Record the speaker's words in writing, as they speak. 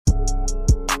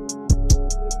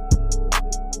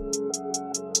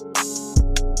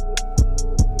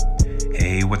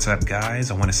what's up,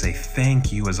 guys? I want to say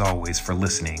thank you, as always, for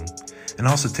listening, and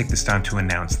also take this time to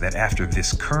announce that after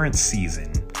this current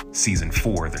season, Season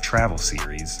 4, the travel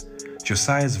series,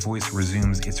 Josiah's Voice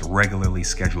resumes its regularly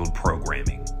scheduled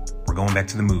programming. We're going back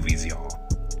to the movies, y'all.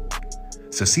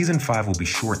 So Season 5 will be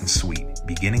short and sweet,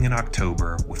 beginning in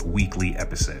October with weekly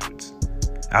episodes.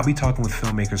 I'll be talking with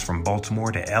filmmakers from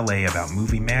Baltimore to LA about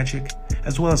movie magic,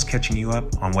 as well as catching you up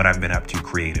on what I've been up to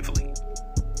creatively.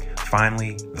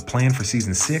 Finally, the plan for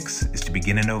Season 6 is to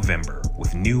begin in November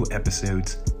with new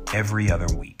episodes every other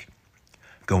week.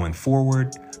 Going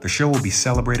forward, the show will be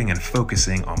celebrating and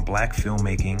focusing on Black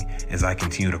filmmaking as I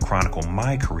continue to chronicle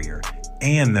my career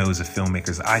and those of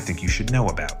filmmakers I think you should know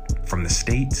about, from the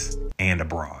States and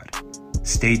abroad.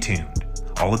 Stay tuned.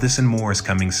 All of this and more is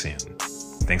coming soon.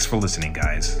 Thanks for listening,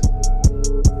 guys.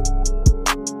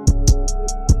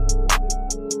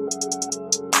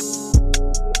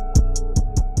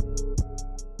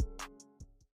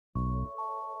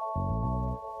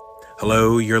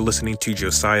 Hello, you're listening to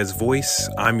Josiah's Voice.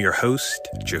 I'm your host,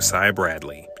 Josiah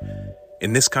Bradley.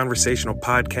 In this conversational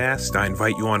podcast, I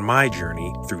invite you on my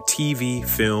journey through TV,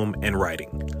 film, and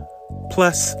writing.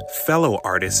 Plus, fellow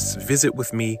artists visit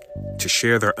with me to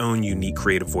share their own unique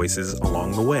creative voices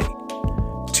along the way.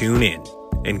 Tune in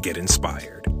and get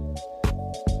inspired.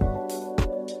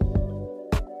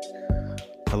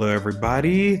 Hello,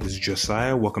 everybody. This is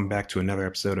Josiah. Welcome back to another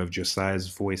episode of Josiah's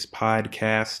Voice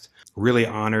podcast. Really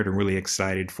honored and really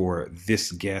excited for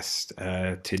this guest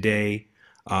today.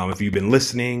 If you've been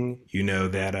listening, you know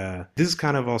that this has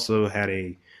kind of also had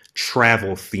a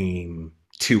travel theme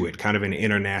to it, kind of an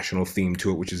international theme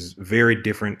to it, which is very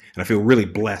different. And I feel really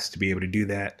blessed to be able to do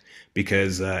that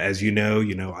because, as you know,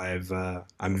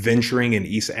 I'm venturing in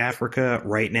East Africa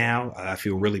right now. I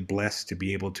feel really blessed to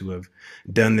be able to have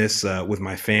done this with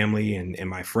my family and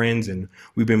my friends. And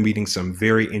we've been meeting some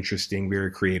very interesting,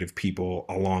 very creative people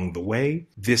along the way.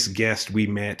 This guest we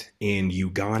met in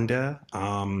Uganda.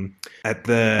 At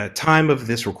the time of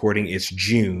this recording, it's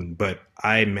June, but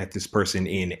I met this person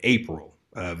in April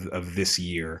of this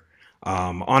year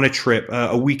on a trip,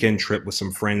 a weekend trip with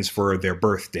some friends for their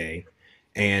birthday.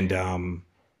 And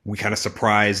we kind of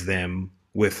surprised them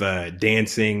with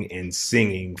dancing and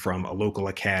singing from a local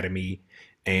academy.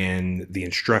 And the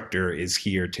instructor is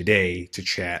here today to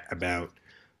chat about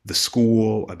the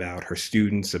school, about her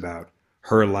students, about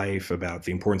her life, about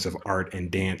the importance of art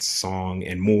and dance, song,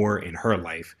 and more in her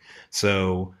life.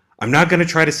 So I'm not going to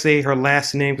try to say her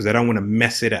last name because I don't want to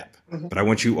mess it up. But I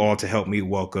want you all to help me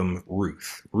welcome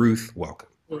Ruth. Ruth, welcome.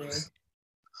 Yeah.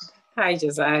 Hi,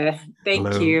 Josiah. Thank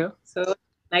Hello. you. So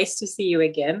nice to see you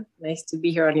again. Nice to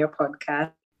be here on your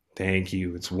podcast. Thank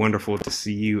you. It's wonderful to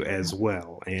see you as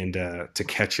well and to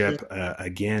catch up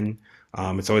again.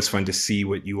 It's always fun to see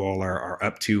what you all are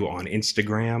up to on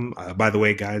Instagram. By the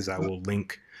way, guys, I will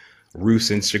link Ruth's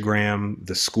Instagram,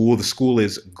 the school. The school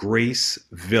is Grace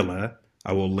Villa.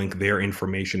 I will link their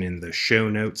information in the show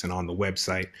notes and on the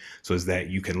website so as that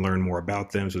you can learn more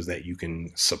about them, so as that you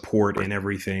can support and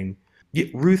everything. Yeah,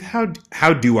 Ruth,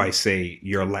 how do we say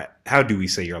your last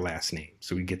name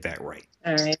so we get that right?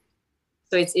 All right.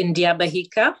 So it's India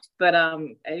Bahika, but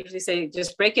I usually say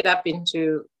just break it up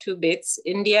into two bits.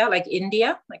 India, like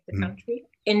the country.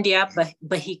 India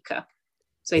Bahika.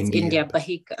 So it's India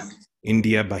Bahika.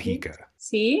 India Bahika.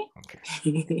 See?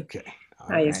 Okay. Okay.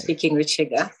 You're speaking with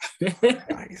Shiga.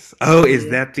 Nice. Oh,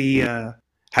 is that the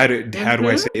how do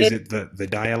I say? Is it the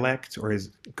dialect or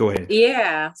is? Go ahead.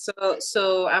 Yeah.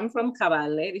 So I'm from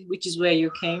Kabale, which is where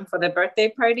you came for the birthday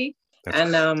party,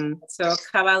 so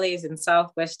Kabale is in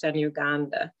southwestern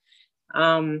Uganda.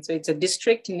 So it's a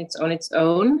district on its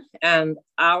own, and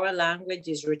our language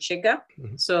is Ruchiga.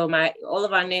 Mm-hmm. So all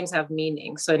of our names have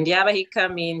meaning. So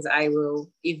Ndiabahika means I will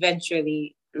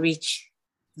eventually reach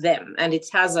them, and it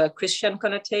has a Christian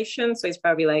connotation, so it's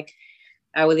probably like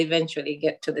I will eventually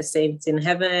get to the saints in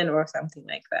heaven or something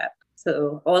like that.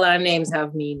 So all our names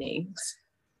have meanings.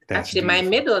 That's actually beautiful. My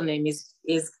middle name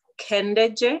is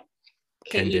Kendeje,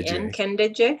 K-E-N,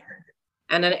 Kendeje,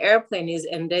 and an airplane is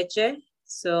Endeje.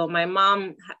 So my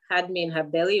mom had me in her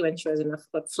belly when she was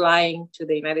flying to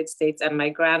the United States, and my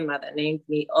grandmother named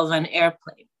me of an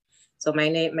airplane. So my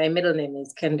middle name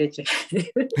is Kendeje.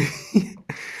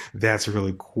 That's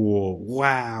really cool.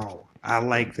 Wow. I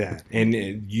like that. And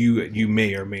you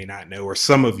may or may not know, or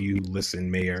some of you listen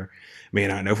may or may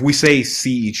not know. If we say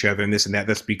see each other and this and that,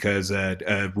 that's because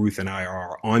Ruth and I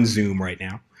are on Zoom right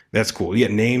now. That's cool. Yeah,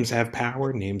 names have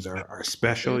power. Names are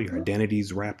special. Your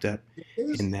identity's wrapped up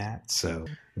in that. So,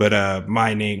 but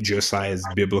my name, Josiah, is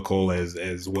biblical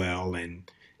as well, and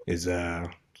is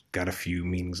got a few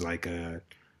meanings like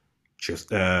just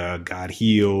God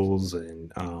heals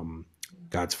and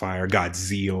God's fire, God's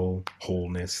zeal,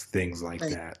 wholeness, things like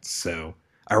that. So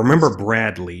I remember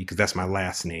Bradley because that's my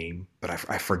last name, but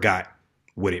I forgot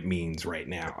what it means right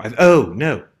now. Oh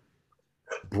no,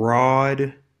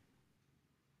 broad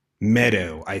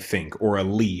meadow, I think, or a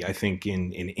lea, I think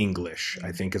in English,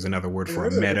 I think is another word for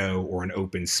a meadow or an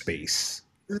open space.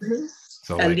 Mm-hmm.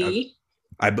 So like Ali.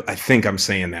 I think I'm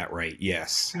saying that right.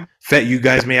 Yes. You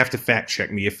guys may have to fact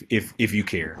check me if you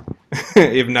care.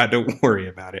 If not, don't worry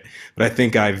about it. But I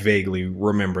think I vaguely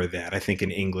remember that. I think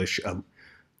in English,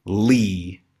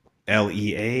 Lee,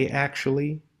 Lea,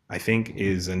 actually, I think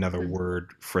is another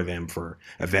word for them for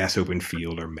a vast open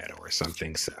field or meadow or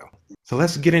something. So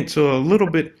let's get into a little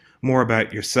bit more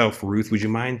about yourself, Ruth. Would you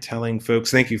mind telling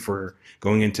folks? Thank you for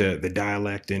going into the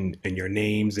dialect and your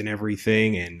names and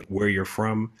everything and where you're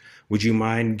from. Would you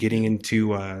mind getting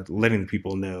into letting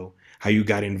people know how you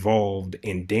got involved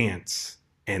in dance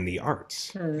and the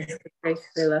arts? Great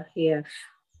fella. Yeah.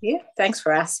 Yeah, thanks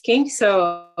for asking.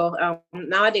 So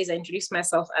nowadays, I introduce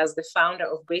myself as the founder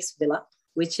of Grace Villa,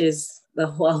 which is a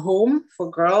home for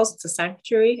girls. It's a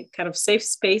sanctuary, a kind of safe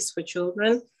space for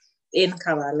children in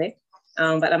Kabale.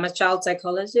 But I'm a child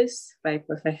psychologist by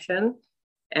profession.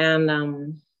 And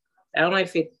I don't know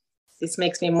if this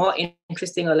makes me more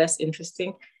interesting or less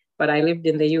interesting, but I lived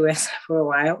in the US for a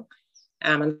while.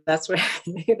 And that's where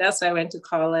that's where I went to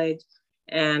college.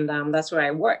 And that's where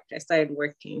I worked. I started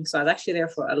working. So I was actually there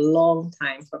for a long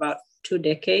time, for about 2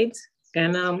 decades.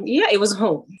 And yeah, it was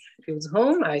home. It was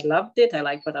home. I loved it. I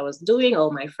liked what I was doing.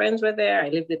 All my friends were there. I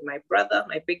lived with my brother,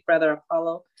 my big brother,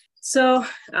 Apollo. So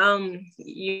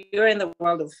you're in the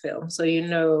world of film. So, you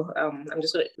know,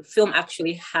 film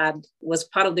actually was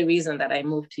part of the reason that I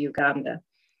moved to Uganda.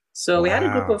 So we had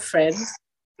a group of friends.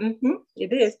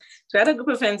 It is. So I had a group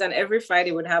of friends, and every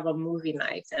Friday would have a movie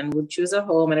night and would choose a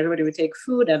home, and everybody would take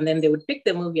food, and then they would pick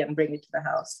the movie and bring it to the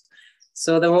house.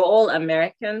 So they were all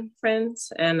American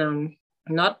friends and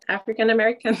not African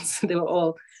Americans. They were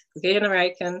all Caucasian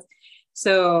Americans.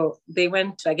 So they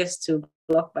went to, I guess, to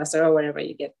Blockbuster or wherever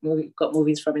you got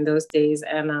movies from in those days,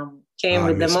 and came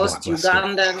with the most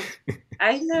Ugandan.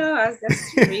 I know. I was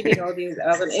just reading all these. I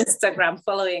was on Instagram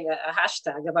following a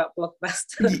hashtag about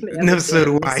Blockbuster. No, so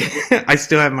do I. I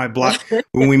still have my block.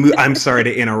 When we move, I'm sorry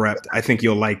to interrupt. I think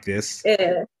you'll like this.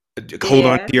 Yeah. Hold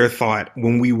on to your thought.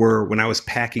 When I was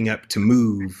packing up to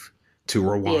move to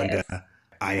Rwanda, yes,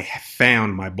 I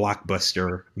found my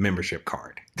Blockbuster membership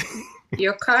card.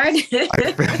 Your card?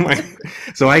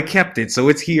 So I kept it. So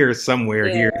it's here somewhere,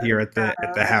 here at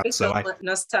the house. So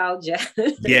nostalgia.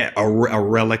 Yeah, a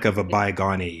relic of a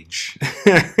bygone age.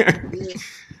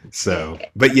 So,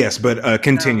 but yes,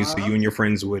 continue. So you and your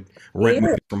friends would rent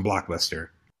movies from Blockbuster.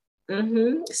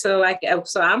 So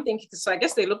I'm thinking. So I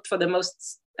guess they looked for the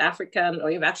most African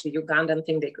or even actually Ugandan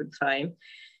thing they could find.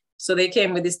 So they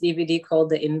came with this DVD called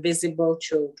The Invisible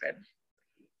Children.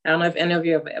 I don't know if any of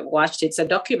you have watched it. It's a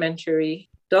documentary,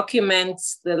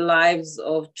 documents the lives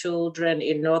of children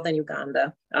in northern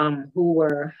Uganda who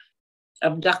were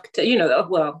abducted,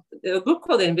 a group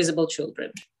called the Invisible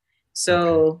Children.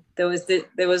 So there was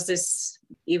this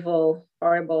evil,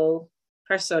 horrible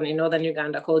person in northern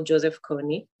Uganda called Joseph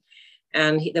Kony.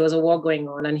 And there was a war going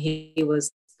on, and he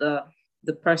was the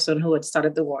person who had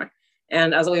started the war.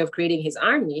 And as a way of creating his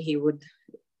army, he would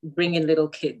bring in little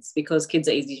kids because kids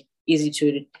are easy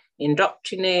to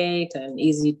indoctrinate and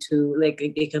easy to,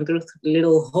 they can through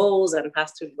little holes and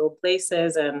pass through little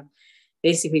places and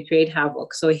basically create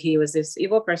havoc. So he was this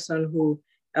evil person who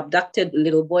abducted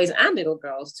little boys and little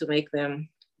girls to make them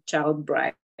child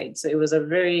brides. So it was a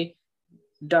very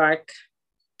dark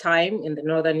time in the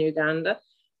northern Uganda.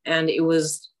 And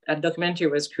a documentary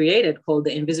was created called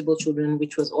The Invisible Children,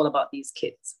 which was all about these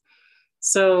kids.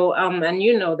 So, and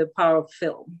the power of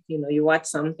film, you watch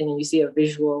something and you see a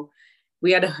visual.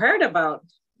 We had heard about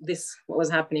this, what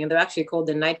was happening, and they're actually called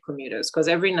the night commuters, because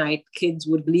every night kids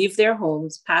would leave their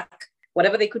homes, pack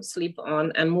whatever they could sleep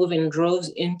on, and move in droves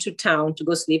into town to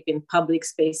go sleep in public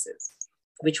spaces,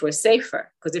 which were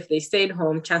safer, because if they stayed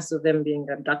home, chances of them being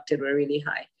abducted were really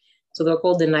high. So they were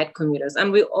called the night commuters,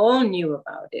 and we all knew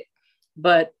about it.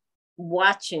 But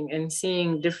watching and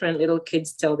seeing different little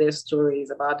kids tell their stories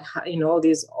about how, all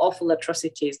these awful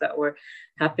atrocities that were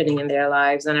happening in their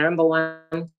lives. And I remember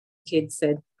one kid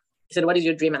said, "What is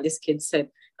your dream?" And this kid said,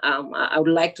 "I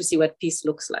would like to see what peace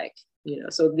looks like."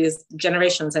 So these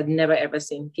generations had never ever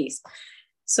seen peace.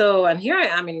 So, and here I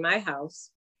am in my house,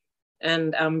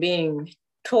 and I'm being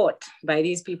taught by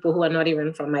these people who are not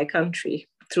even from my country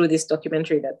through this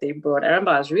documentary that they brought. I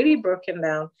remember I was really broken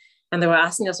down. And they were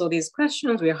asking us all these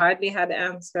questions. We hardly had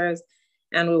answers.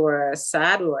 And we were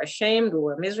sad, we were ashamed, we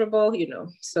were miserable,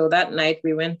 So that night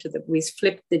we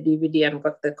flipped the DVD and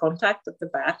got the contact at the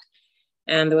back.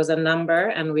 And there was a number,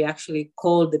 and we actually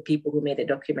called the people who made the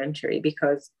documentary,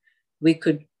 because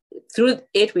through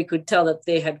it, we could tell that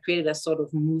they had created a sort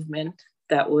of movement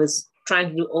that was trying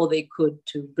to do all they could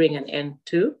to bring an end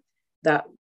to that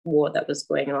war that was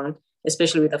going on,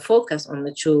 especially with a focus on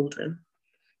the children.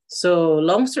 So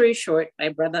long story short, my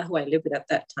brother, who I lived with at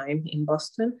that time in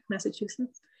Boston,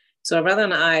 Massachusetts. So my brother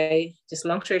and I, just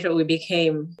long story short, we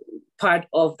became part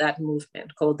of that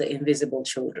movement called the Invisible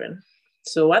Children.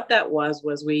 So what that was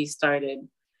we started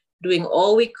doing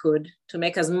all we could to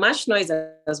make as much noise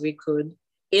as we could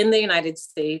in the United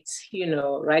States,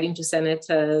 writing to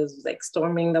senators, like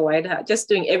storming the White House, just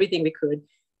doing everything we could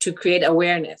to create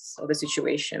awareness of the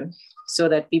situation so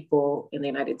that people in the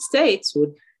United States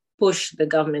would push the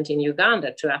government in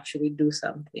Uganda to actually do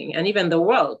something, and even the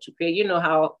world to create,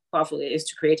 how powerful it is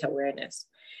to create awareness.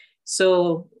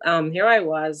 So here I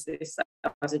was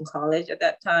in college at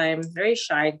that time, very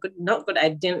shy, not good. I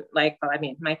didn't like,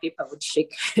 my paper would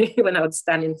shake when I would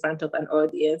stand in front of an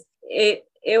audience.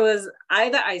 It was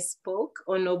either I spoke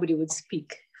or nobody would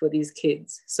speak for these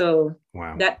kids. So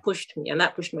wow. That pushed me, and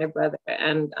that pushed my brother.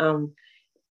 And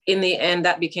in the end,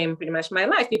 that became pretty much my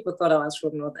life. People thought I was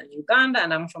from northern Uganda,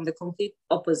 and I'm from the complete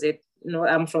opposite.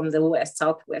 I'm from the west,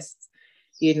 southwest,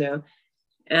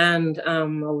 And I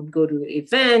would go to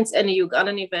events, any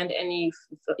Ugandan event,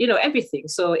 everything.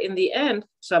 So in the end,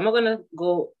 I'm not going to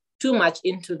go too much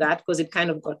into that because it kind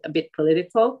of got a bit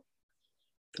political.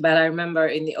 But I remember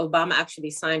Obama actually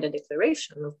signed a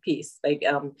declaration of peace. Like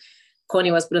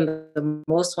Connie was put on the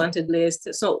most wanted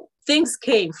list. So things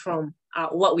came from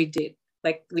what we did.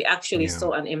 Like we actually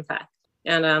saw an impact.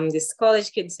 And this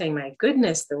college kid saying, my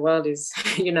goodness, the world is,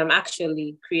 I'm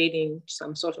actually creating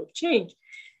some sort of change.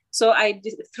 So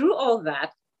through all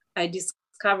that, I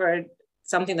discovered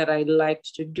something that I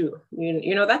liked to do.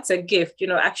 That's a gift,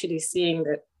 actually seeing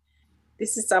that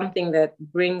this is something that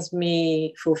brings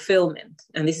me fulfillment.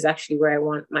 And this is actually where I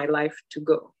want my life to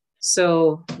go.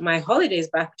 So my holidays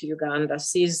back to Uganda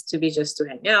ceased to be just to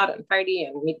hang out and party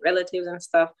and meet relatives and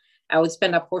stuff. I would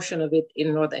spend a portion of it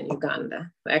in northern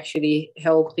Uganda, actually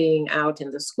helping out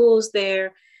in the schools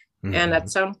there. Mm-hmm. And at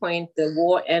some point, the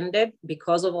war ended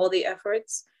because of all the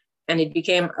efforts, and it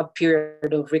became a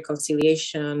period of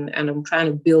reconciliation. And I'm trying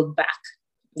to build back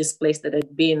this place that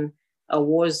had been a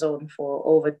war zone for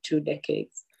over 2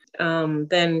 decades.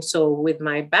 So with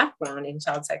my background in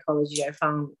child psychology, I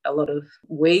found a lot of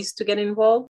ways to get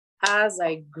involved. As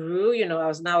I grew, I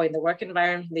was now in the work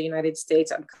environment in the United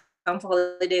States. I'm come for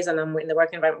holidays and I'm in the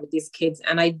work environment with these kids.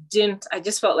 And I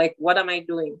just felt like, what am I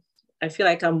doing? I feel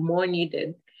like I'm more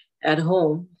needed at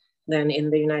home than in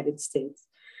the United States.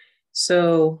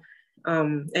 So,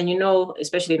 and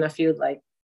especially in a field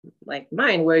like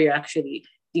mine, where you're actually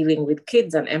dealing with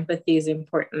kids and empathy is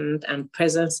important and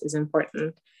presence is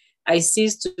important. I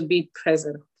ceased to be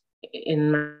present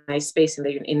in my space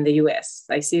in the US.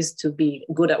 I ceased to be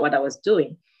good at what I was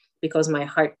doing, because my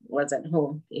heart was at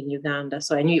home in Uganda.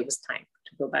 So I knew it was time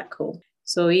to go back home.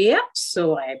 So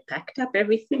I packed up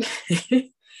everything.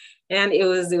 And it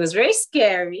was very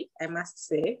scary, I must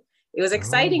say. It was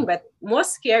exciting, but more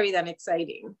scary than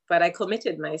exciting. But I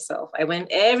committed myself.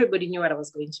 Everybody knew what I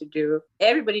was going to do.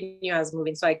 Everybody knew I was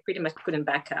moving. So I pretty much couldn't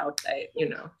back out,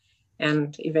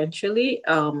 And eventually,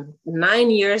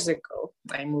 9 years ago,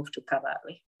 I moved to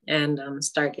Kabale and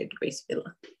started Grace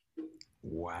Villa.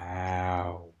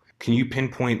 Wow. Can you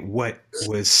pinpoint what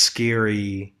was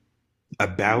scary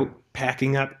about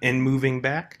packing up and moving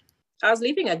back? I was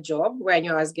leaving a job where I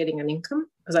knew I was getting an income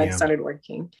because I started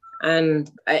working. And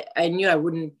I knew I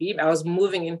wouldn't be. I was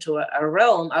moving into a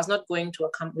realm. I was not going to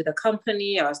with a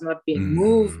company. I was not being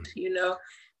moved,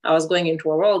 I was going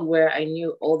into a world where I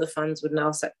knew all the funds would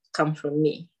now come from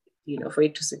me, for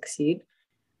it to succeed.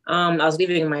 I was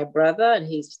living with my brother, and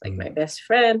he's like my best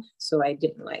friend. So I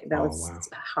didn't like that. Was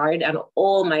hard. And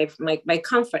all my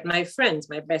comfort, my friends,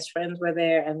 my best friends were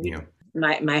there. And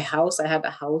my house, I had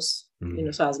a house,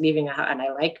 so I was living and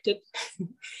I liked it.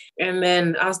 And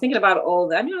then I was thinking about all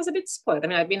that. I was a bit spoiled.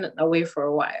 I've been away for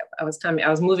a while. I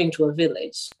was moving to a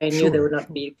village. I knew there would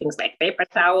not be things like paper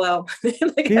towel.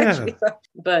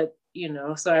 But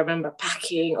so I remember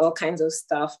packing all kinds of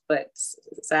stuff, but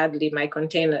sadly my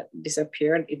container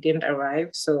disappeared. It didn't arrive.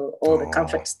 So all the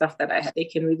comfort stuff that I had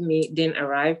taken with me didn't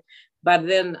arrive. But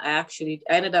then I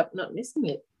ended up not missing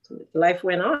it. Life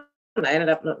went on. I ended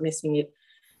up not missing it.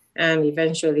 And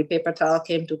eventually paper towel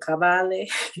came to Kabale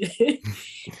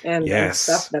and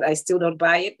stuff that I still don't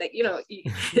buy it. Like,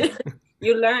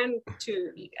 you learn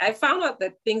I found out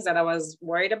that things that I was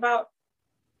worried about,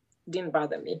 didn't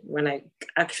bother me when I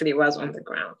actually was on the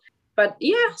ground. But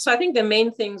yeah, so I think the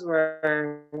main things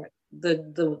were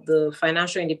the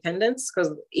financial independence,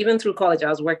 because even through college I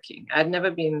was working. I'd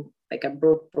never been like a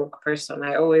broke person.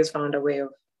 I always found a way of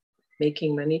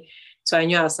making money. So I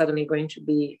knew I was suddenly going to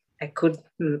be, I could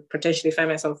potentially find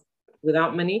myself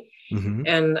without money. Mm-hmm.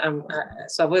 And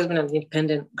so I've always been an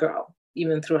independent girl.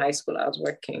 Even through high school, I was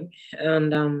working,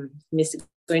 and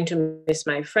going to miss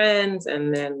my friends,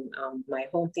 and then my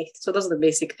home thing. So those are the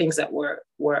basic things that were,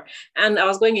 and I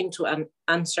was going into an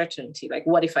uncertainty, like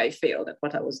what if I failed at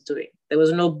what I was doing? There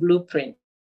was no blueprint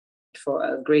for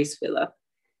a grace filler.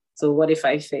 So what if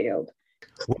I failed?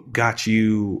 What got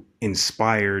you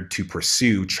inspired to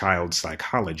pursue child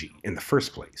psychology in the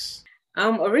first place?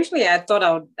 Originally, I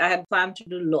had planned to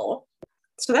do law.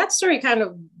 So that story kind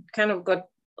of got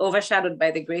overshadowed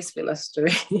by the Grace Villa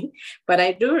story. But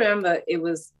I do remember it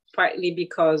was partly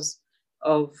because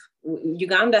of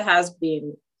Uganda has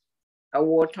been a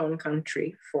war-torn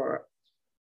country for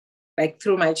like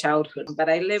through my childhood. But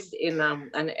I lived in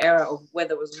an era of where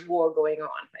there was war going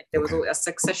on. Like there was a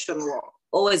succession war,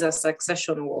 always a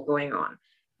succession war going on.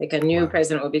 Like a new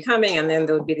president would be coming, and then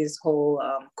there would be this whole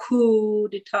coup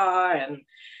d'etat, and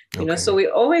you know, so we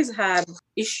always had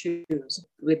issues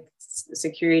with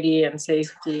security and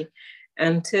safety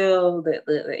until the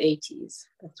 80s.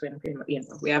 That's when, you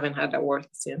know, we haven't had a war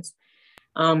since.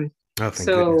 So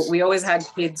goodness. We always had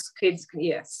kids,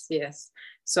 yes.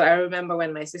 So I remember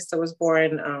when my sister was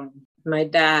born, my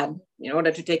dad, in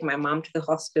order to take my mom to the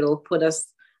hospital,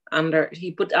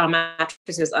 he put our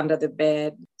mattresses under the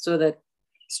bed so that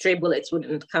stray bullets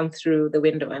wouldn't come through the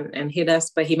window and hit us,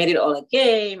 but he made it all a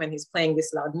game, and he's playing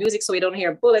this loud music so we don't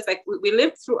hear bullets. Like we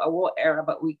lived through a war era,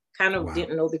 but we kind of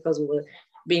didn't know because we were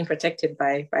being protected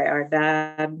by our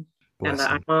dad and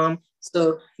our mom.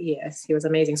 So yes, he was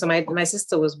amazing. So my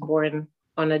sister was born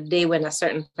on a day when a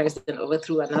certain president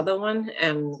overthrew another one,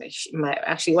 and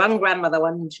actually one grandmother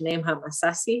wanted to name her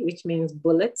Masasi, which means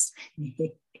bullets.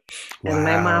 And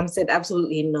my mom said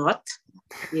absolutely not.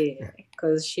 Yeah,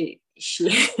 because she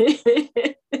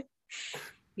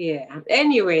yeah.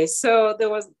 Anyway, so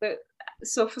there was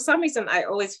so for some reason I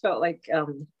always felt like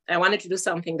I wanted to do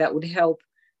something that would help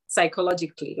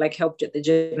psychologically, like help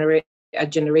a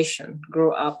generation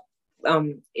grow up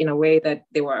in a way that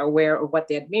they were aware of what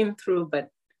they had been through, but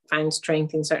find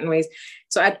strength in certain ways.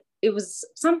 So it was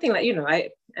something like, you know,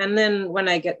 and then when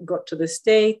I got to the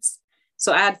States,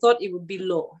 so I had thought it would be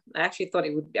law. I actually thought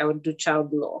I would do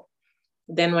child law.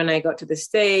 Then when I got to the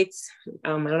States, I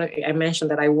don't know, I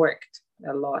mentioned that I worked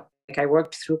a lot. Like I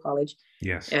worked through college.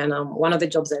 Yes. And one of the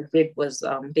jobs I did was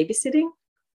babysitting.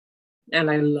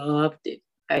 And I loved it.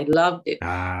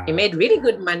 It made really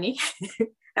good money.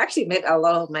 I actually made a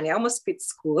lot of money. I almost quit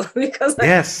school because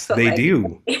they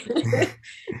do.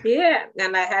 Yeah.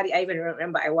 And I even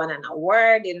remember I won an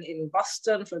award in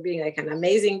Boston for being like an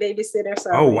amazing babysitter.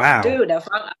 So wow. Dude, I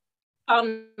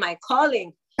found my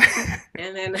calling.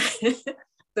 And then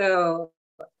so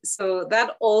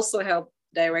that also helped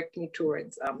direct me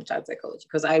towards child psychology,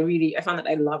 because I found that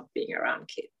I loved being around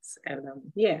kids. And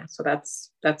so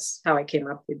that's how I came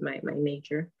up with my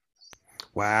major.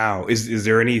 Wow. Is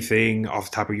there anything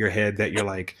off the top of your head that you're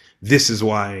like, this is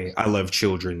why I love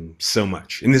children so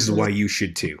much, and this is why you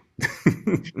should too?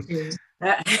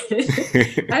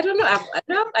 I don't know.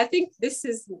 I think this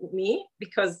is me,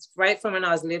 because right from when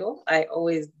I was little, I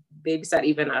always babysat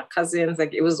even our cousins.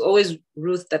 Like it was always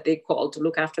Ruth that they called to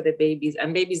look after the babies,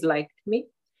 and babies liked me.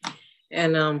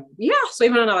 And so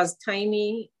even when I was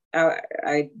tiny,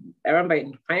 I remember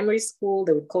in primary school,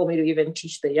 they would call me to even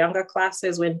teach the younger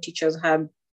classes when teachers had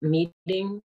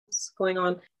meetings going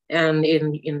on. And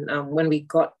when we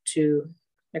got to,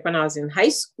 like when I was in high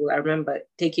school, I remember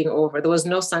taking over. There was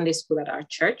no Sunday school at our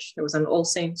church. There was an All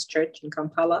Saints church in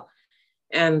Kampala.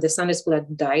 And the Sunday school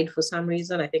had died for some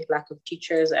reason, I think lack of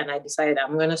teachers. And I decided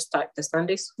I'm going to start the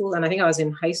Sunday school. And I think I was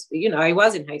in high school, I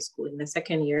was in high school in the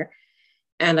second year.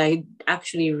 And I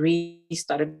actually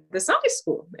restarted the Sunday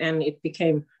school, and it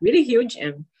became really huge.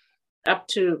 And up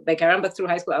to, like, I remember through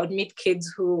high school, I would meet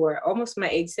kids who were almost my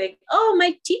age saying, "Oh,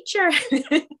 my teacher." So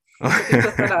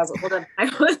people thought I was older than I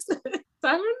was. So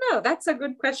I don't know. That's a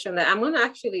good question. I'm going to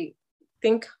actually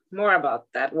think more about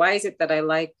that. Why is it that I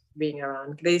like being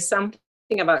around? There's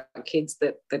something about kids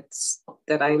that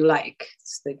I like.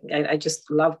 I just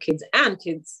love kids, and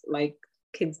kids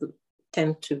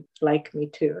tend to like me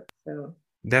too. So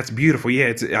that's beautiful.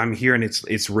 Yeah, I'm hearing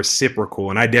it's reciprocal,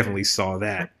 and I definitely saw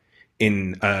that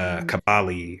in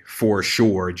Kabali for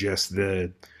sure. Just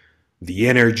the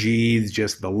energy,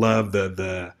 just the love,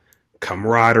 the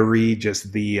camaraderie,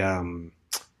 just it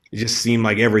just seemed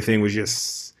like everything was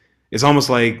just it's almost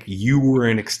like you were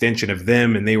an extension of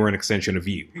them and they were an extension of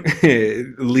you.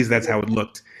 At least that's how it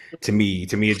looked to me.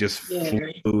 To me, it just Yeah.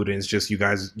 flowed, and it's just you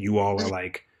guys, you all are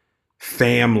like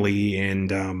family, and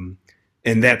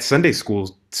that Sunday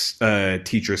school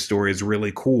teacher story is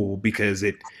really cool because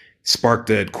it sparked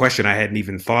a question I hadn't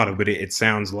even thought of, but it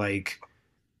sounds like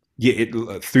yeah,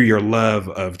 through your love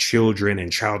of children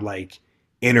and childlike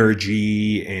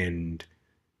energy and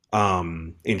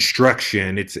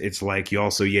instruction, it's like you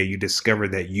also, yeah, you discover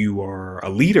that you are a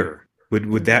leader.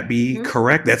 Would that be Mhm.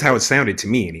 correct? That's how it sounded to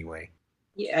me anyway.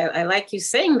 Yeah, I like you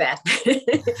saying that.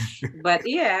 But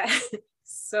yeah,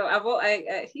 so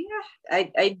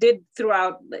I did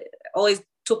throughout, always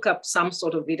took up some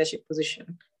sort of leadership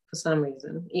position for some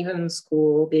reason. Even in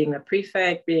school, being a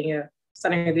prefect,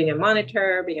 starting with being a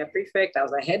monitor, being a prefect. I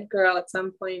was a head girl at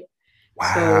some point.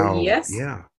 So Wow. yes,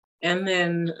 Yeah. and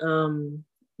then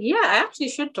yeah, I actually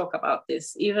should talk about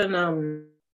this. Even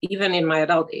in my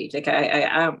adult age, like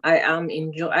I am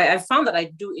enjoy. I found that I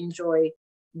do enjoy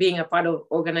being a part of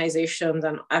organizations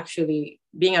and actually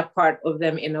being a part of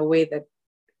them in a way that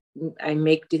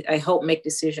I help make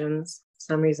decisions for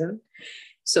some reason.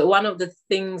 So one of the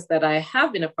things that I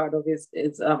have been a part of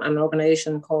is an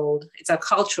organization called, it's a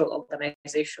cultural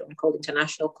organization called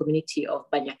International Community of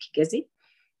Banyakigezi.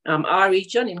 Our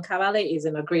region in Kabale is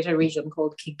in a greater region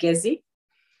called Kigezi.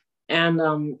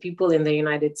 And people in the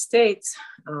United States,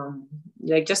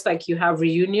 like just like you have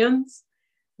reunions,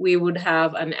 we would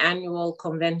have an annual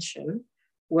convention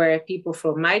where people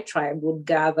from my tribe would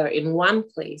gather in one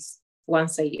place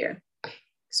once a year.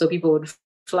 So people would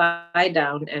fly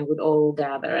down and would all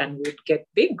gather and would get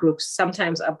big groups,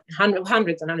 sometimes up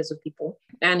hundreds and hundreds of people.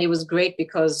 And it was great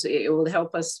because it would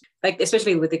help us, like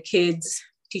especially with the kids,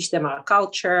 teach them our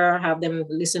culture, have them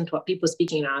listen to what people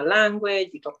speaking in our language.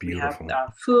 We have Beautiful.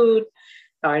 our food,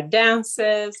 our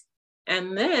dances.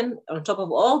 And then on top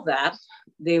of all that,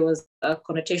 there was a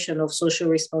connotation of social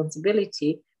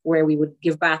responsibility where we would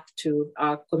give back to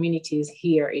our communities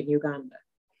here in Uganda.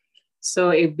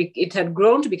 So it had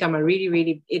grown to become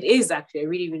it is actually a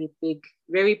really, really big,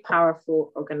 very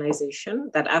powerful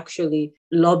organization that actually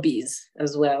lobbies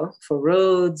as well for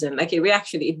roads. And like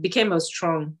it became a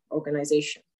strong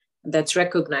organization that's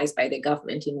recognized by the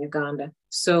government in Uganda.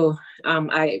 So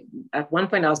at one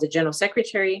point I was the general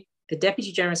secretary, the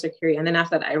deputy general secretary, and then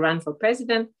after that I ran for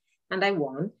president and I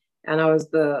won. And I was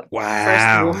the first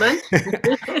Wow. woman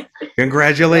ever.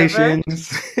 Congratulations.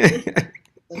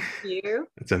 Thank you.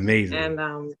 That's amazing.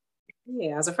 And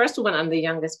yeah, as the first woman, I'm the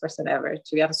youngest person ever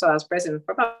to be. So I was president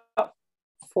for about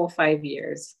 4 or 5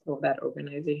 years of that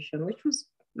organization, which was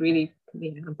really,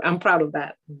 I'm proud of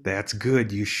that. That's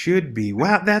good. You should be.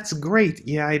 Wow, that's great.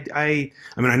 Yeah, I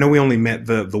mean, I know we only met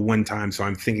the one time, so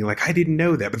I'm thinking like I didn't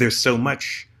know that, but there's so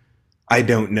much I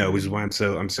don't know, which is why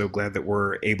I'm so glad that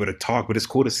we're able to talk. But it's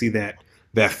cool to see that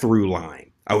through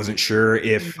line. I wasn't sure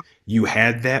if you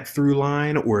had that through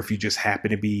line or if you just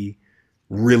happen to be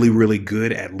really, really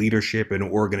good at leadership and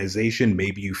organization.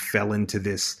 Maybe you fell into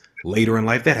this later in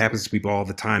life. That happens to people all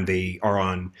the time. They are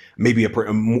on maybe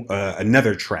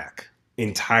another track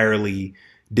entirely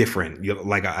different.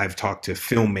 Like I've talked to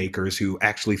filmmakers who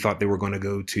actually thought they were going to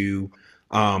go to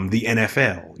the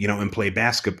NFL, and play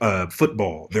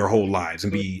football their whole lives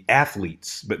and be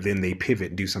athletes, but then they pivot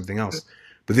and do something else.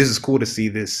 But this is cool to see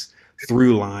this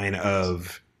through line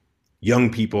of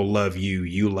young people love you,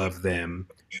 you love them,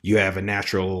 you have a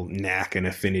natural knack and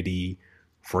affinity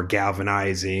for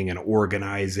galvanizing and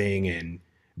organizing and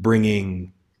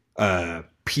bringing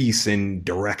peace and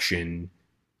direction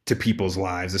to people's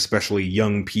lives, especially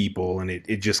young people. And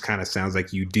it just kind of sounds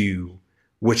like you do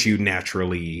what you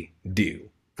naturally do,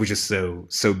 which is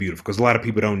so beautiful because a lot of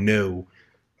people don't know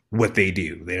what they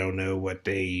do. They don't know what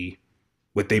they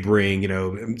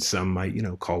bring. Some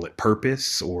might call it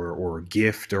purpose or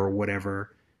gift or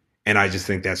whatever. And I just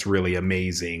think that's really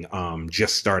amazing.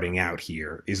 Just starting out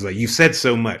here is like you said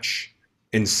so much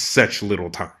in such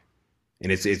little time,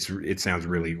 and it sounds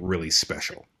really really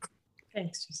special.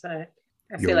 Thanks, Josiah.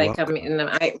 I You're feel like I'm welcome. in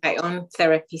my own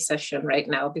therapy session right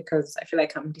now because I feel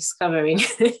like I'm discovering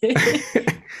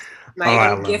Oh, my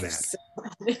I own love that. gifts.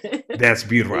 That's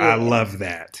beautiful. I Yeah. love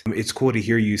that. It's cool to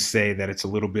hear you say that it's a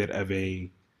little bit of a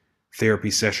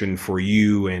therapy session for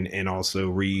you and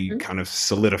also Mhm. kind of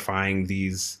solidifying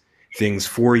these things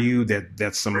for you.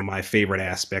 That's some of my favorite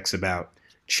aspects about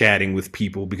chatting with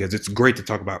people because it's great to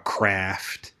talk about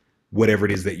craft, whatever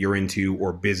it is that you're into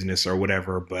or business or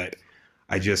whatever. But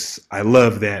I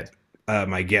love that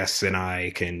my guests and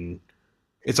I can.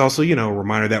 It's also a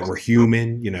reminder that we're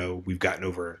human. We've gotten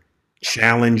over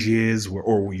challenges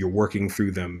or you're working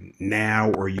through them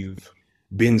now or you've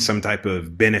been some type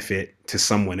of benefit to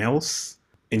someone else,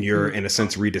 and you're in a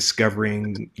sense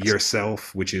rediscovering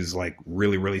yourself, which is like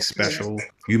really, really special.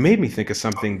 You made me think of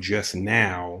something just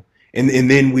now, and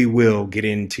then we will get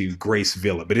into Grace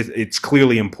Villa, but it's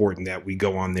clearly important that we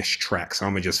go on this track, so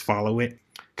I'm gonna just follow it.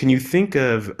 Can you think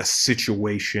of a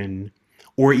situation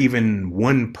or even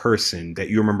one person that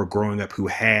you remember growing up who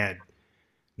had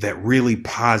that really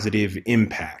positive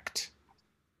impact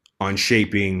on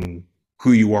shaping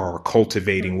who you are or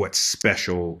cultivating what's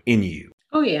special in you?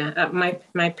 Oh yeah,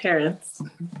 my parents.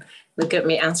 Look at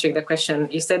me answering the question.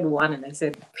 You said one, and I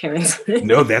said parents.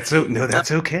 No, that's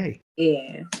okay.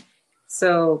 Yeah.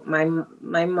 So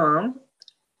my mom,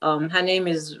 her name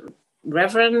is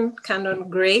Reverend Canon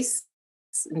Grace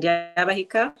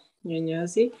Ndiabahika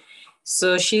Nyonyozi.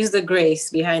 So she's the Grace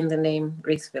behind the name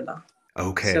Grace Villa.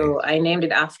 Okay. So I named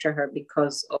it after her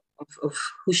because of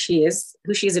who she is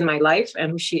in my life,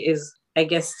 and who she is, I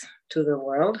guess, to the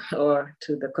world or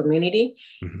to the community.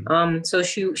 Mm-hmm. So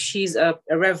she's a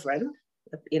reverend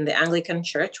in the Anglican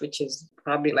Church, which is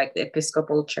probably like the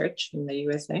Episcopal Church in the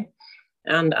USA.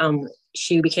 And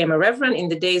she became a reverend in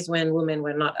the days when women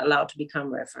were not allowed to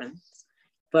become reverends.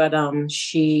 But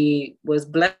she was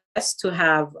blessed to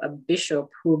have a bishop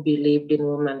who believed in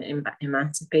women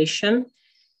emancipation.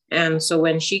 And so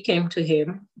when she came to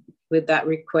him with that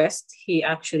request, he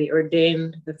actually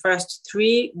ordained the first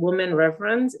 3 women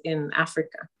reverends in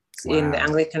Africa, in the Wow.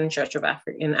 Anglican Church of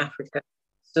Africa in Africa.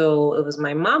 So it was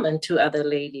my mom and 2 other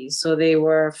ladies. So they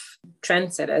were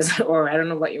trendsetters, or I don't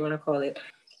know what you want to call it.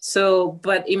 So,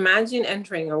 but imagine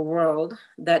entering a world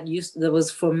that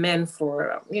was for men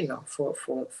for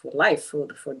life,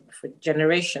 for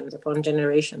generations upon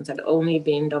generations, had only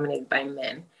been dominated by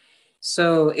men.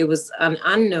 So it was an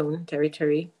unknown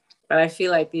territory. But I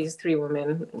feel like these 3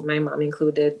 women, my mom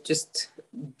included, just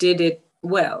did it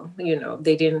well.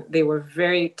 They were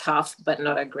very tough, but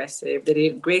not aggressive. They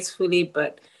did it gracefully,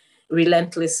 but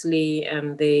relentlessly.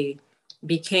 And they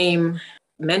became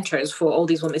mentors for all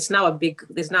these women. There's now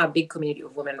a big community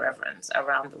of women reverends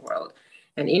around the world.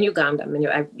 And in Uganda,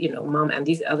 mom and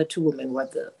these other 2 women were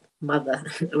the mother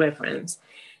reverends.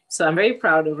 So I'm very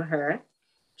proud of her.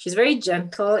 She's very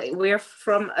gentle. We're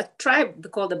from a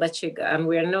tribe called the Bachiga, and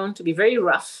we're known to be very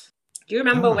rough. Do you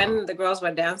remember when the girls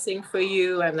were dancing for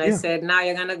you? And I said, now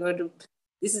you're going to go to,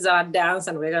 this is our dance,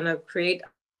 and we're going to create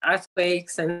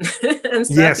earthquakes and, and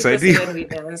stuff. Yes, I because do. when we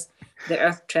dance, the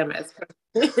earth tremors.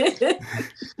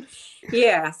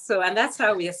 Yeah. So, and that's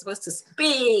how we are supposed to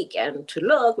speak and to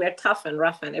look. We're tough and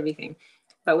rough and everything,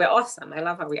 but we're awesome. I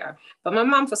love how we are. But my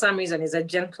mom, for some reason, is a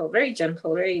gentle, very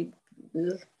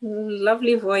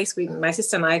lovely voice. My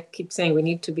sister and I keep saying we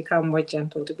need to become more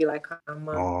gentle to be like her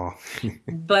mom. Oh.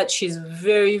 But she's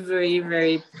very, very,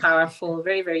 very powerful,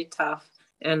 very, very tough,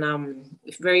 and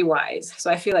very wise.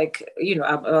 So I feel like,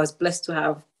 I was blessed to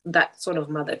have that sort of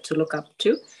mother to look up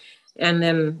to,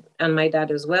 and my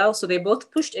dad as well. So they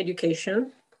both pushed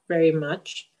education very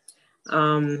much.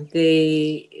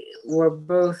 They were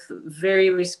both very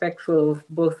respectful of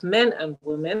both men and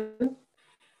women.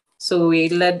 So we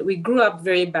grew up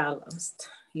very balanced.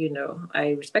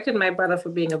 I respected my brother for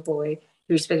being a boy.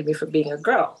 He respected me for being a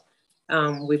girl.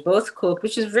 We both cooked,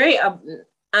 which is very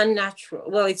unnatural.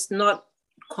 Well, it's not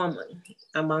common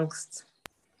amongst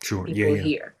people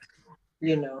here.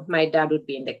 My dad would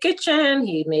be in the kitchen.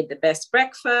 He made the best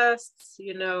breakfasts.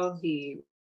 He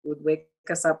would wake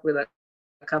us up with a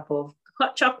cup of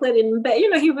hot chocolate in bed.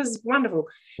 He was wonderful.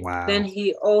 Wow. Then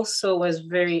he also was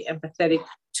very empathetic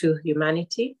to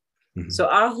humanity. Mm-hmm. So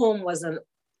our home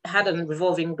had a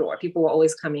revolving door. People were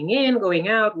always coming in, going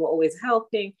out, were always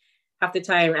helping. Half the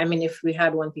time, if we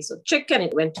had one piece of chicken,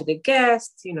 it went to the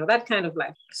guests, that kind of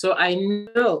life. So I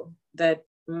know that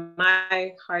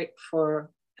my heart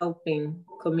for helping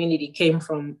community came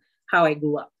from how I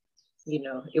grew up.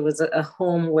 It was a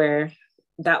home where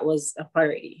that was a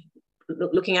priority.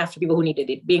 Looking after people who needed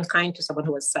it, being kind to someone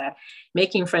who was sad,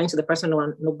 making friends with the person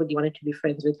nobody wanted to be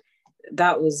friends with.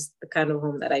 That was the kind of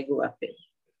home that I grew up in.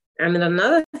 And then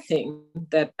another thing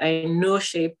that I know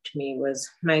shaped me was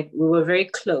we were very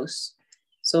close.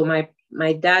 So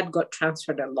my dad got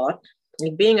transferred a lot.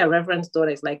 Like being a reverend's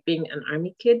daughter is like being an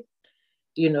army kid.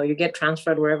 You get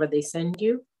transferred wherever they send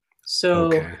you. So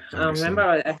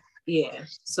remember,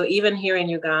 so even here in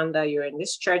Uganda, you're in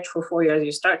this church for 4 years,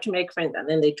 you start to make friends, and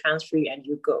then they transfer you and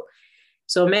you go.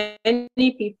 So many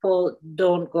people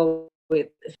don't go with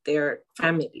their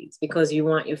families because you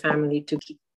want your family to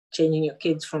keep changing your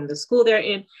kids from the school they're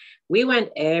in. We went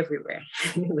everywhere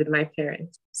with my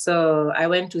parents. So I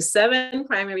went to 7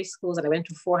 primary schools and I went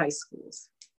to 4 high schools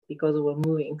because we were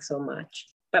moving so much.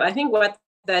 But I think what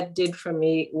that did for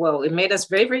me, well, it made us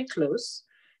very, very close.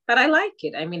 But I like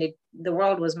it. I mean, the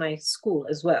world was my school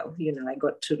as well. I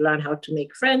got to learn how to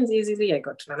make friends easily. I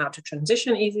got to learn how to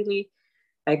transition easily.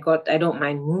 I don't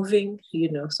mind moving,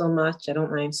 so much. I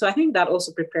don't mind. So I think that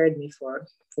also prepared me for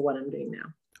what I'm doing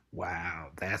now. Wow,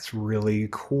 that's really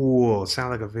cool.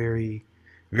 Sound like a very,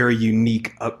 very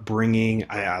unique upbringing.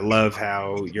 I love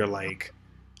how you're like,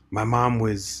 my mom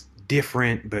was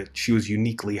different, but she was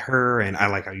uniquely her. And I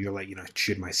like how you're like,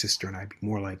 should my sister and I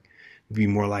be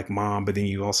more like mom? But then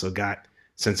you also got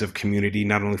sense of community,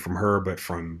 not only from her, but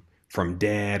from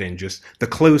dad, and just the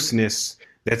closeness.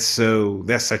 That's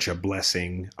such a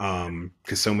blessing.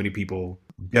 Because so many people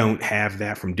don't have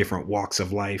that from different walks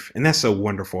of life. And that's so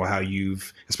wonderful how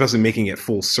you've, especially making it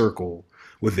full circle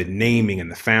with the naming and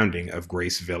the founding of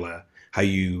Grace Villa, how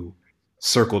you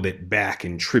circled it back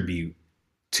in tribute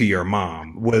to your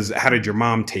mom. How did your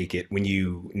mom take it when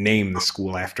you named the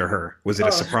school after her? Was it a Oh,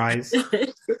 surprise?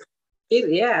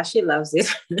 yeah, she loves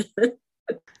it.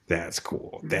 That's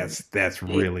cool. That's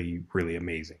really, really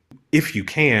amazing. If you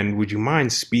can, would you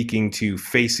mind speaking to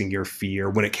facing your fear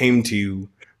when it came to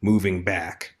moving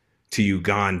back to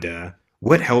Uganda?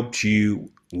 What helped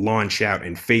you launch out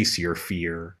and face your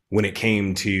fear when it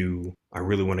came to, I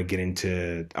really want to get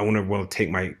into, I want to take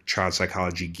my child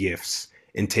psychology gifts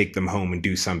and take them home and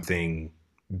do something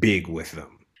big with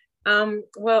them?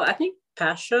 Well, I think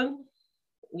passion,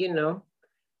 you know,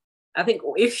 I think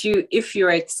if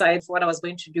you're excited for what I was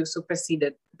going to do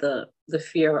superseded the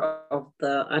fear of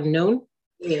the unknown.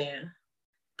 Yeah,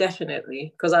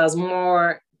 definitely. Because I was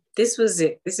more, this was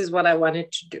it. This is what I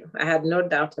wanted to do. I had no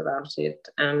doubt about it.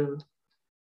 And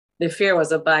the fear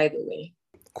was a by the way.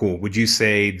 Cool. Would you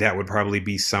say that would probably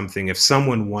be something if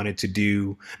someone wanted to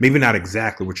do, maybe not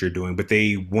exactly what you're doing, but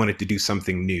they wanted to do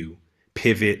something new,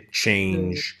 pivot, Mm.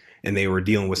 change, and they were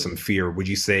dealing with some fear? Would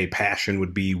you say passion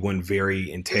would be one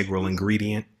very integral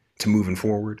ingredient to moving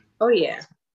forward? Oh yeah,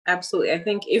 absolutely. I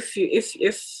think if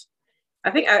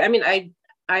I think I mean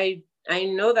I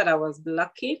know that I was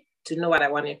lucky to know what I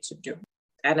wanted to do.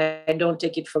 And I don't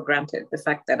take it for granted, the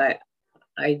fact that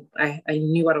I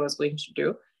knew what I was going to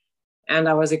do and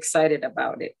I was excited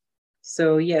about it.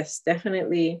 So yes,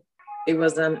 definitely it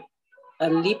was a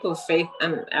leap of faith,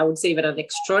 and I would say even an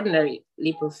extraordinary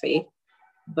leap of faith.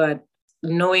 But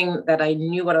knowing that I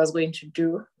knew what I was going to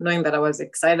do, knowing that I was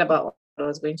excited about what I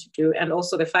was going to do, and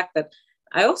also the fact that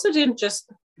I also didn't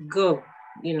just go,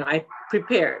 I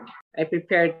prepared. I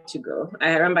prepared to go.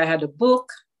 I remember I had a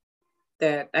book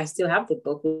that I still have the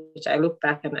book, which I look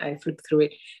back and I flipped through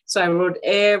it. So I wrote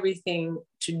everything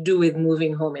to do with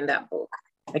moving home in that book.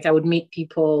 Like I would meet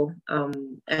people,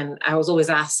 and I was always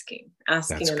asking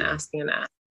That's and good. asking and asking.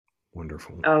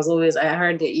 Wonderful. I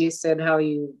heard that you said how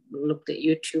you looked at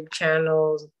YouTube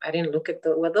channels. I didn't look at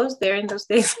were those there in those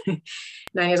days? 9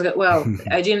 years ago. Well,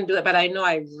 I didn't do it, but I know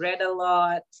I read a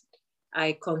lot.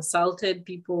 I consulted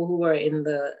people who were in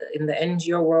the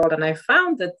NGO world, and I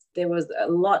found that there was a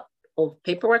lot of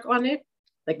paperwork on it.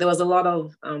 Like there was a lot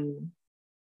of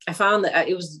I found that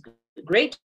it was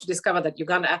great to discover that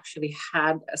Uganda actually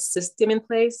had a system in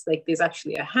place. Like there's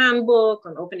actually a handbook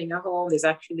on opening a home.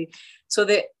 So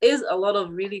there is a lot of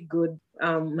really good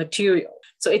material.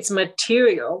 So it's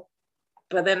material,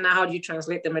 but then how do you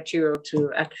translate the material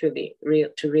to actually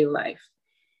real life?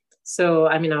 So,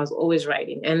 I mean, I was always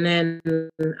writing. And then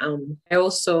I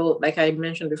also, like I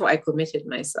mentioned before, I committed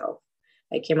myself.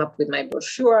 I came up with my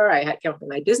brochure, came up with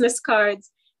my business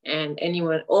cards, and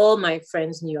all my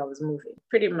friends knew I was moving.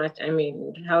 Pretty much, I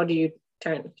mean, how do you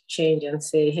change and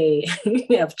say, hey,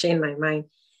 I've changed my mind,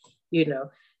 you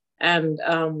know? And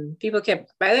people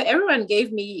everyone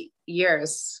gave me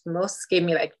years. Most gave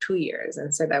me like 2 years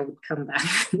and said I would come back.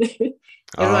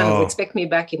 Everyone would Oh, expect me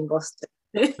back in Boston.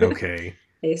 okay.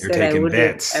 They You're said taking I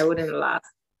bets. wouldn't last.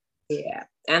 Yeah.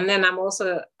 And then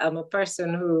I'm a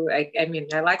person who I mean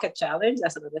I like a challenge.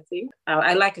 That's another thing.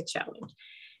 I like a challenge.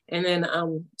 And then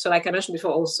so like I mentioned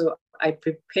before, also I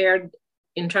prepared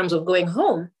in terms of going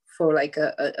home for like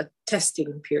a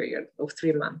testing period of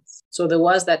 3 months. So there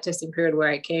was that testing period where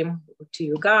I came to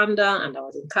Uganda and I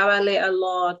was in Kabale a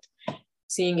lot,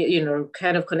 seeing it,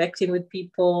 kind of connecting with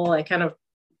people. I kind of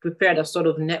prepared a sort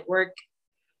of network.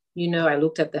 I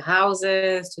looked at the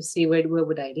houses to see where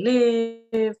would I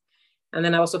live. And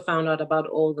then I also found out about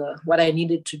what I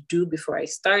needed to do before I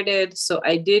started. So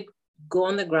I did go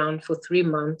on the ground for 3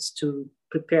 months to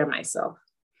prepare myself.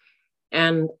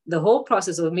 And the whole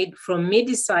process from me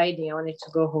deciding I wanted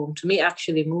to go home to me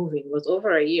actually moving was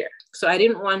over a year. So I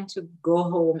didn't want to go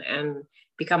home and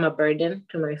become a burden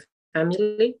to my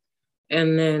family.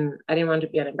 And then I didn't want to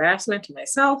be an embarrassment to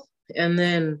myself. And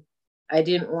then I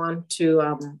didn't want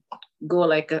to go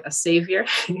like a savior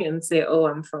and say, oh,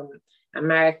 I'm from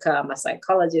America, I'm a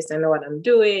psychologist, I know what I'm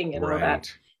doing and all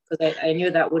that, because I knew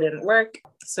that wouldn't work.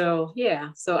 So yeah,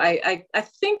 so I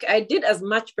think I did as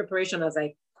much preparation as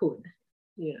I could,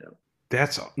 you know.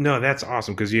 That's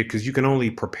awesome, because you can only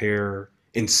prepare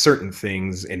in certain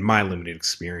things in my limited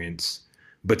experience,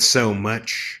 but so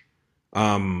much,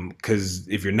 because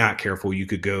if you're not careful, you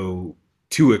could go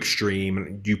too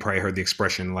extreme. You probably heard the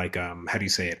expression like, how do you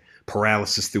say it?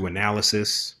 Paralysis through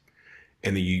analysis,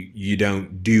 and then you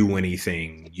don't do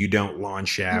anything, you don't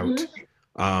launch out,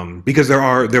 because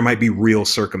there might be real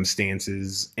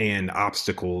circumstances and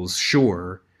obstacles,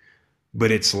 sure,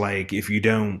 but it's like if you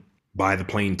don't buy the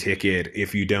plane ticket,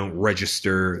 if you don't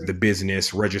register the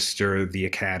business, register the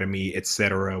academy,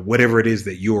 etc., whatever it is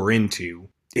that you're into,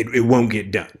 it won't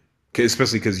get done.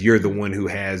 Especially because you're the one who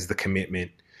has the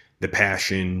commitment, the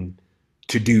passion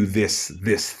to do this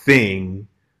thing,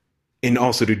 and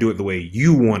also to do it the way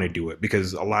you want to do it,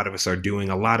 because a lot of us are doing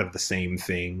a lot of the same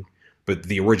thing, but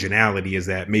the originality is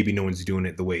that maybe no one's doing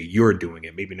it the way you're doing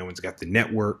it. Maybe no one's got the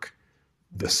network,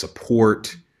 the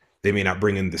support. They may not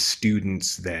bring in the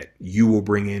students that you will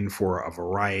bring in for a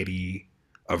variety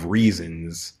of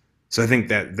reasons. So I think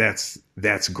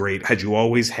that's great. Had you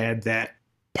always had that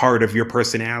part of your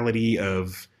personality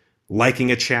of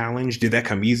liking a challenge? Did that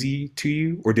come easy to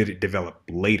you, or did it develop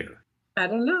later? I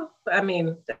don't know. I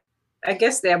mean, I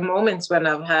guess there are moments when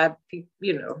I've had,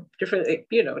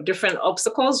 different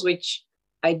obstacles, which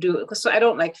I do. So I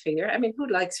don't like failure. I mean, who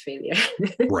likes failure?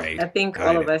 Right. I think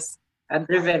all of us are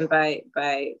driven by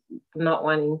not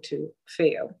wanting to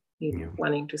fail,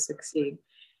 wanting to succeed.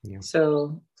 Yeah.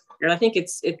 So I think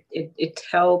it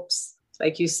helps,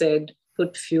 like you said,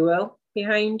 put fuel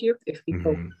behind you if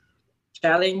people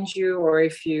challenge you, or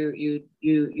if you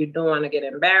don't want to get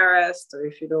embarrassed, or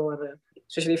if you don't want to,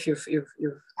 especially if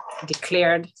you've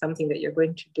declared something that you're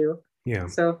going to do. Yeah.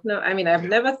 So no, I mean, I've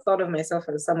never thought of myself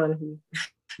as someone who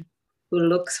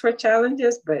looks for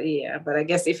challenges, but I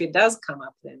guess if it does come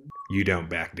up, then you don't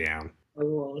back down. I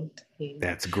won't. Yeah.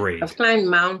 That's great. I've climbed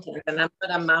mountains, and I'm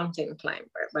not a mountain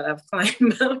climber, but I've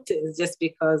climbed mountains just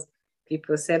because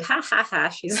people said, "Ha ha ha,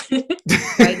 she's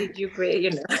why did you pray?"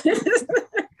 You know.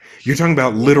 You're talking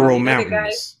about literal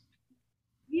mountains.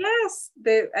 Yes,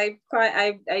 I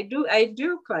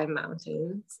do climb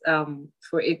mountains.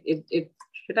 For it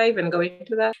should I even go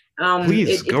into that?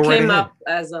 Please go right ahead. It came up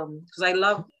as because I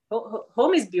love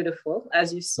home is beautiful,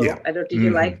 as you saw. Yeah. I don't. Did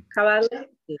you like Kabale?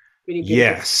 It's pretty beautiful.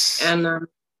 Yes, and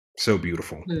so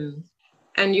beautiful.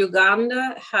 And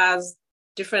Uganda has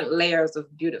different layers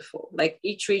of beautiful. Like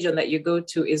each region that you go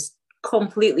to is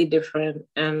completely different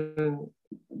and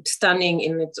stunning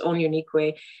in its own unique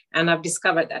way. And I've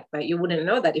discovered that, but you wouldn't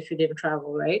know that if you didn't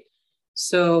travel, right?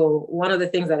 So one of the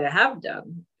things that I have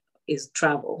done is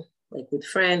travel, like with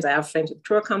friends. I have friends with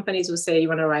tour companies who say, you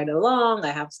want to ride along?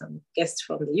 I have some guests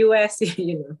from the US,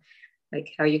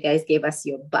 like how you guys gave us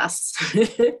your bus.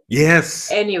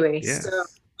 Yes. Anyway, yes.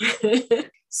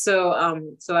 So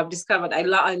I've discovered I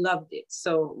loved it.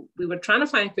 So we were trying to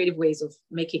find creative ways of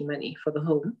making money for the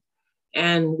home.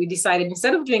 And we decided,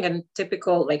 instead of doing a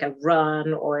typical, like a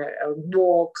run or a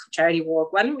walk, charity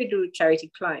walk, why don't we do charity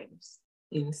climbs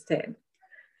instead?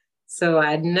 So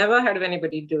I'd never heard of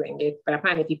anybody doing it, but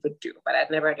apparently people do, but I'd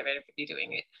never heard of anybody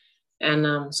doing it.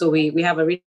 And so we have a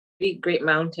really great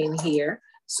mountain here.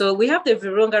 So we have the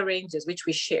Virunga Ranges, which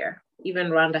we share. Even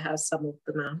Rwanda has some of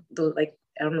the mountains, like,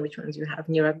 I don't know which ones you have,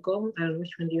 Nyiragongo, I don't know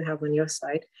which one you have on your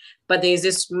side, but there's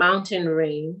this mountain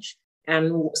range.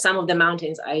 And some of the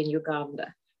mountains are in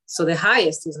Uganda. So the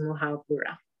highest is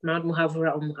Muhabura, Mount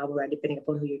Muhabura or Muhabura, depending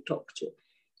upon who you talk to.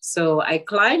 So I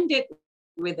climbed it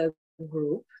with a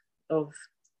group of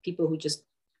people who just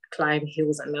climb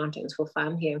hills and mountains for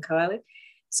fun here in Kabale.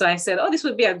 So I said, this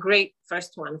would be a great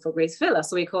first one for Grace Villa.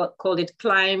 So we called it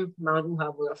Climb Mount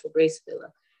Muhabura for Grace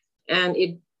Villa. And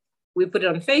we put it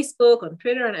on Facebook, on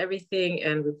Twitter and everything,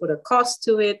 and we put a cost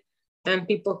to it, and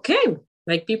people came.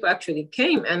 Like people actually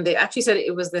came, and they actually said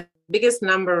it was the biggest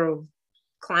number of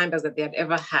climbers that they had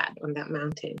ever had on that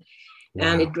mountain. Wow.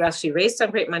 And it actually raised some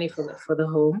great money for the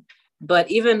home. But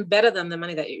even better than the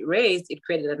money that it raised, it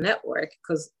created a network,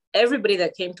 because everybody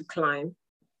that came to climb,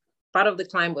 part of the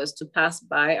climb was to pass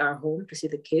by our home to see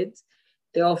the kids.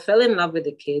 They all fell in love with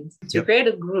the kids. So we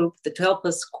created a group to help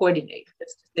us coordinate.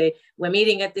 Just to say, we're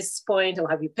meeting at this point, or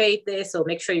have you paid this, or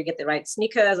make sure you get the right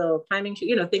sneakers or climbing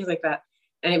shoes, things like that.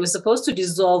 And it was supposed to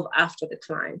dissolve after the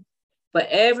climb. But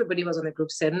everybody who was on the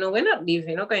group said, no, we're not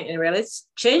leaving, not going anywhere. Let's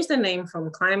change the name from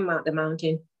Climb the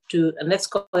Mountain and let's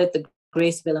call it the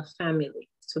Grace Villa Family.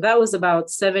 So that was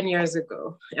about 7 years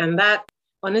ago. And that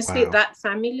Honestly, Wow. that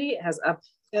family has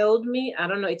upheld me. I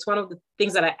don't know. It's one of the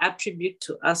things that I attribute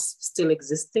to us still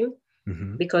existing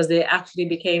Hmm. because they actually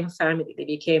became family. They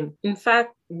became, in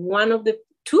fact,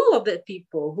 two of the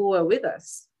people who were with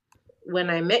us when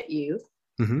I met you,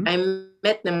 Hmm. I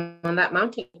met them on that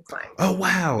mountain climb. Oh,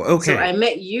 wow. So I Okay.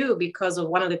 met you because of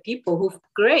one of the people who,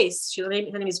 Grace, her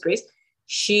name is Grace.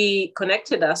 She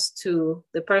connected us to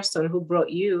the person who brought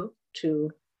you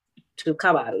to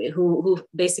Kabale, who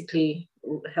basically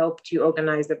helped you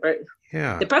organize the birth.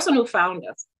 Yeah. The person who found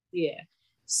us. Yeah.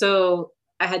 So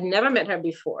I had never met her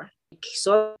before.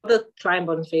 Saw the climb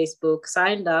on Facebook,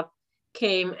 signed up,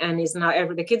 came, and is now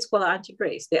the kids call her Auntie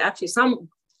Grace. They actually some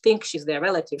think she's their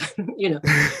relative, you know.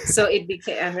 So it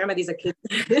became. I remember these are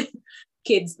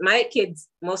kids. My kids,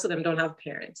 most of them don't have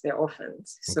parents; they're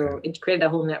orphans. So Okay. it created a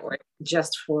whole network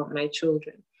just for my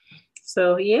children.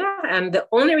 So yeah, and the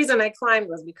only reason I climbed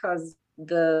was because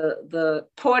the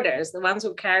porters, the ones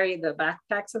who carry the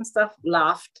backpacks and stuff,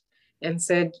 laughed and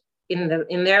said in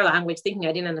their language, thinking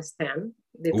I didn't understand.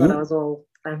 They thought I Ooh. was all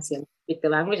fancy and speak the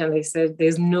language, and they said,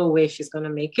 "There's no way she's gonna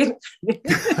make it."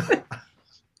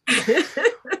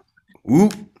 Ooh.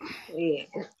 Yeah,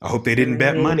 I hope they and didn't I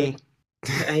bet made it. money.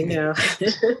 I know.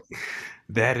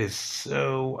 That is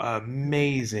so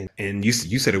amazing. And you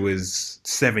said it was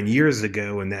 7 years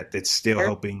ago, and that's still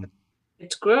helping.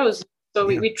 It grows. So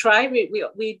Yeah. we try,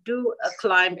 we do a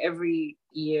climb every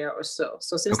year or so.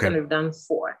 So since Okay. then we've done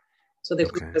 4. So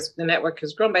Okay. the network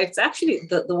has grown, but it's actually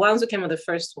the ones who came on the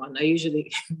first one are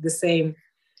usually the same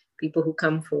people who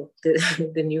come for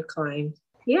the new climb.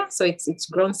 Yeah, so it's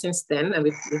grown since then, and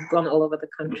we've gone all over the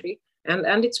country,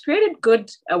 and it's created good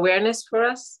awareness for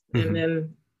us, and Hmm.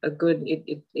 then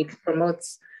it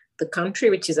promotes the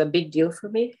country, which is a big deal for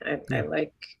me. I Yeah.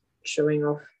 like showing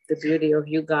off the beauty of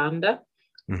Uganda,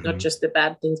 not Hmm. just the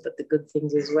bad things, but the good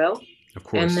things as well. Of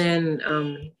And course.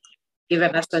 then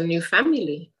given us a new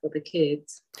family for the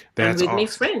kids, and That's with me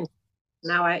awesome. friends.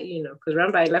 Now because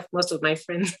remember I left most of my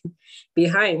friends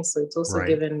behind, so it's also Right.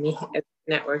 given me a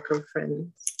network of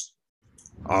friends.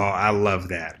 Oh, I love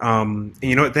that.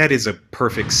 You know what? That is a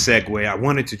perfect segue. I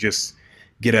wanted to just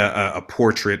get a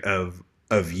portrait of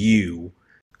you.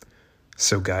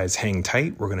 So, guys, hang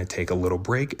tight. We're going to take a little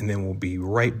break, and then we'll be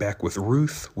right back with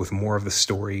Ruth with more of the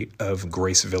story of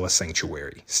Grace Villa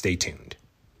Sanctuary. Stay tuned.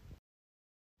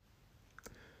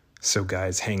 So,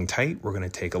 guys, hang tight. We're going to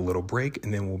take a little break,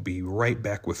 and then we'll be right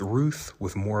back with Ruth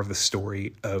with more of the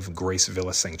story of Grace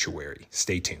Villa Sanctuary.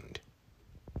 Stay tuned.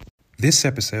 This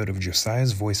episode of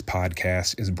Josiah's Voice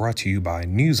podcast is brought to you by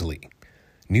Newsly.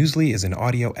 Newsly is an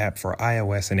audio app for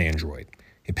iOS and Android.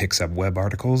 It picks up web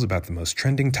articles about the most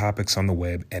trending topics on the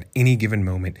web at any given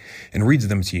moment and reads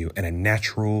them to you in a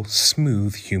natural,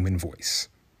 smooth human voice.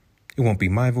 It won't be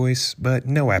my voice, but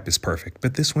no app is perfect,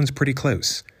 but this one's pretty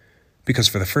close. Because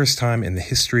for the first time in the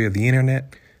history of the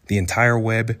internet, the entire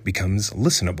web becomes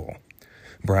listenable.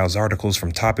 Browse articles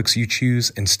from topics you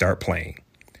choose and start playing.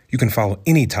 You can follow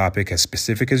any topic as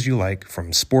specific as you like,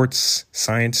 from sports,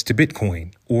 science to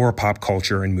Bitcoin, or pop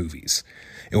culture and movies.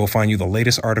 It will find you the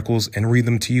latest articles and read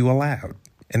them to you aloud.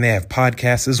 And they have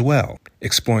podcasts as well,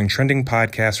 exploring trending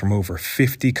podcasts from over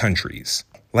 50 countries.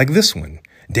 Like this one.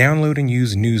 Download and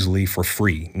use Newsly for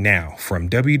free now from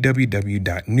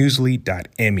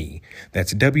www.newsly.me.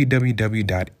 That's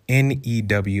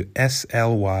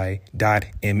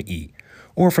www.newsly.me.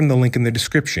 Or from the link in the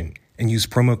description and use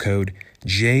promo code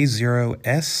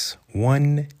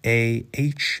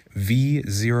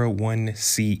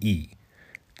J0S1AHV01CE.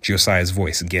 Josiah's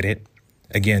Voice, get it?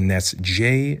 Again, that's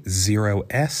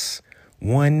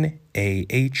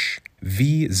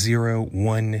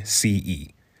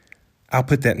J0S1AHV01CE. I'll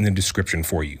put that in the description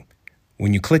for you.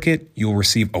 When you click it, you'll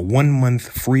receive a 1-month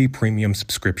free premium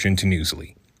subscription to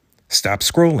Newsly. Stop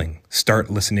scrolling. Start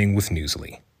listening with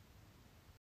Newsly.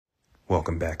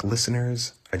 Welcome back,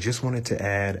 listeners. I just wanted to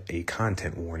add a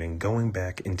content warning going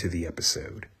back into the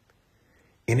episode.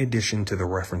 In addition to the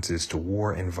references to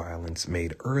war and violence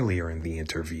made earlier in the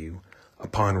interview,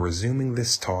 upon resuming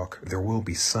this talk, there will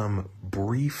be some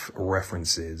brief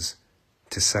references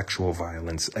to sexual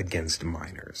violence against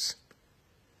minors.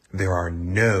 There are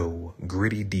no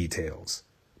gritty details,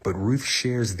 but Ruth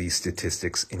shares these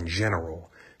statistics in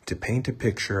general to paint a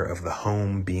picture of the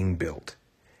home being built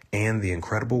and the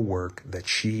incredible work that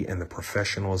she and the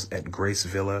professionals at Grace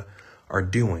Villa are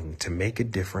doing to make a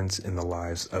difference in the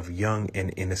lives of young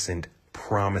and innocent,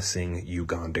 promising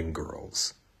Ugandan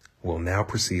girls. We'll now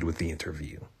proceed with the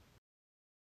interview.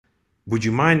 Would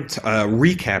you mind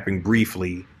recapping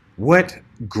briefly what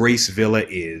Grace Villa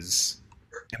is?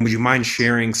 And would you mind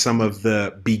sharing some of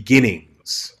the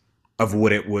beginnings of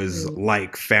what it was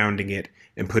like founding it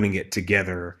and putting it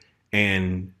together,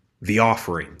 and the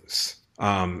offerings,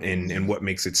 and what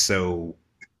makes it so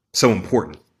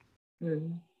important.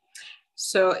 Mm.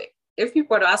 So if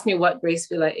people were to ask me what Grace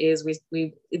Villa is,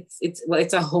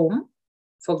 it's a home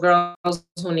for girls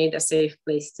who need a safe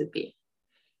place to be.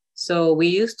 So we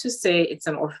used to say it's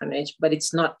an orphanage, but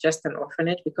it's not just an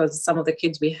orphanage, because some of the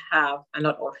kids we have are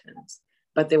not orphans,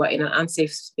 but they were in an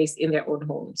unsafe space in their own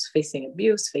homes, facing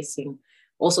abuse, facing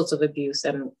all sorts of abuse,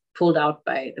 and pulled out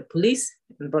by the police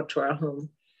and brought to our home.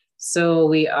 So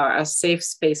we are a safe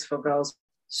space for girls.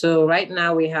 So right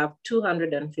now we have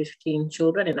 215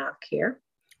 children in our care.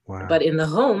 Wow. But in the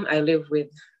home, I live with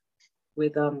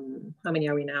how many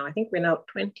are we now? I think we're now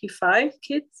 25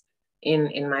 kids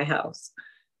in my house.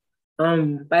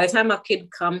 By the time a kid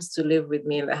comes to live with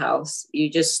me in the house, you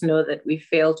just know that we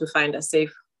failed to find a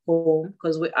safe home,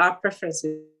 because our preference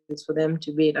is for them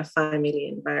to be in a family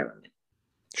environment.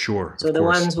 Sure. So the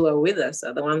ones who are with us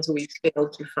are the ones who we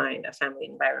failed to find a family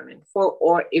environment for,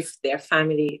 or if their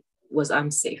family was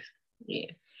unsafe.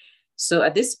 Yeah. So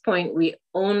at this point, we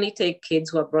only take kids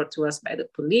who are brought to us by the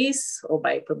police or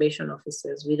by probation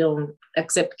officers. We don't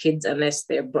accept kids unless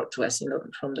they're brought to us,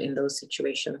 in those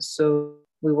situations. So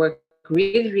we work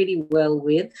really, really well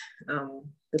with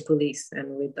the police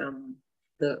and with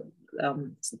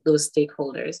those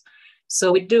stakeholders.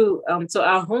 So we do. So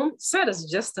our home set is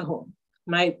just a home.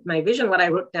 My vision, what I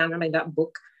wrote down in that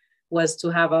book, was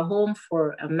to have a home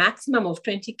for a maximum of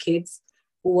 20 kids,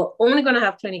 who were only going to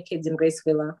have 20 kids in Grace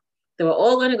Villa. They were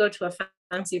all going to go to a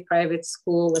fancy private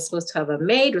school. We're supposed to have a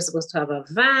maid. We're supposed to have a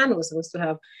van. We're supposed to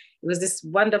have, it was this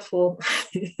wonderful,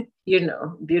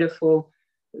 beautiful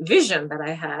vision that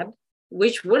I had,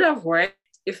 which would have worked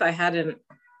if I hadn't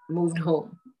moved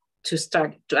home to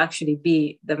start to actually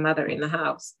be the mother in the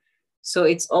house. So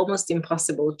it's almost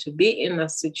impossible to be in a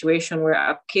situation where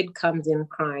a kid comes in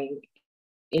crying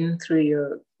in through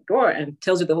your door and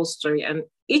tells you the whole story. And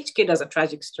each kid has a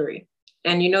tragic story.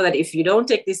 And you know that if you don't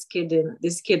take this kid in,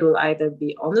 this kid will either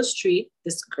be on the street,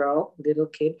 this girl, little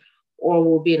kid, or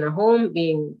will be in a home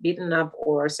being beaten up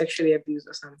or sexually abused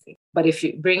or something. But if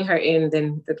you bring her in,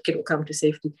 then the kid will come to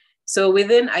safety. So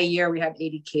within a year, we had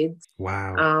 80 kids.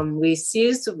 Wow. We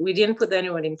didn't put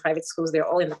anyone in private schools. They're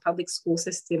all in the public school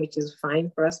system, which is fine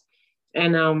for us.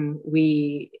 And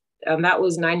that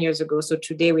was 9 years ago. So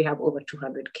today we have over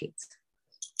 200 kids.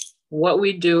 What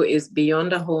we do is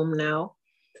beyond the home now,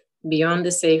 beyond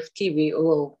the safety,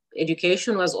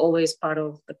 education was always part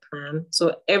of the plan.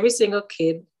 So every single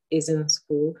kid is in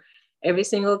school. Every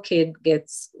single kid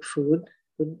gets food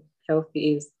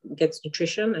gets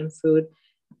nutrition and food,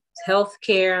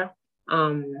 healthcare,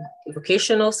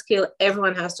 vocational skill.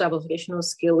 Everyone has to have a vocational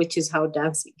skill, which is how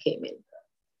dancing came in.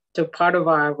 So part of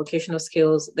our vocational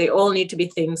skills, they all need to be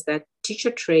things that teach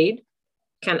a trade,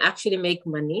 can actually make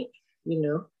money,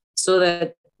 so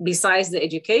that besides the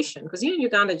education, because in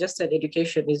Uganda, just an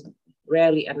education is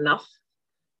rarely enough.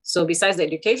 So besides the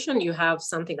education, you have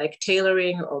something like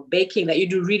tailoring or baking that you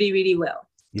do really, really well.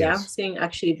 Yes. Dancing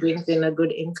actually brings in a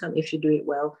good income if you do it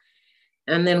well.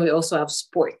 And then we also have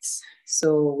sports.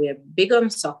 So we're big on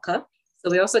soccer. So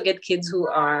we also get kids who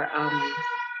are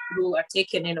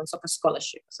taken in on soccer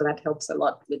scholarship. So that helps a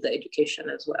lot with the education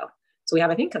as well. So we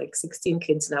have, I think, like 16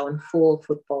 kids now in full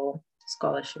football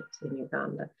scholarships in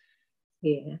Uganda.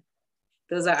 Yeah.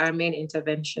 Those are our main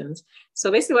interventions.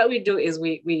 So basically what we do is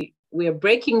we are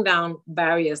breaking down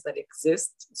barriers that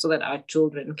exist so that our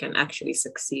children can actually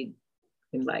succeed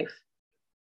in life.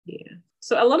 Yeah.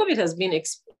 So a lot of it has been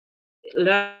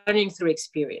learning through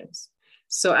experience.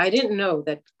 So I didn't know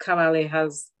that Kabale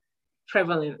has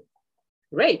prevalent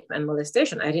rape and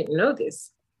molestation. I didn't know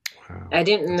this. Wow. I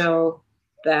didn't know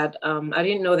that, I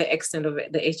didn't know the extent of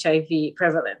the HIV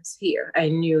prevalence here. I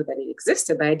knew that it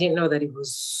existed, but I didn't know that it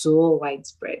was so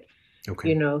widespread.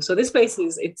 Okay. So this place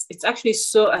it's actually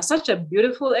such a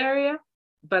beautiful area,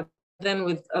 but then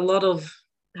with a lot of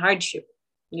hardship,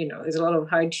 there's a lot of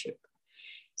hardship.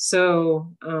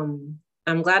 So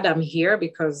I'm glad I'm here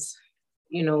because,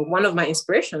 one of my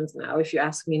inspirations now, if you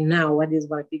ask me now, what is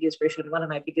my biggest inspiration? One of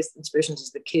my biggest inspirations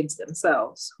is the kids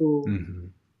themselves who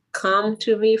come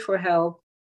to me for help.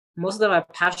 Most of them are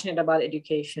passionate about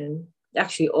education.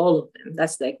 Actually, all of them.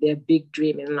 That's like their big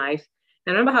dream in life.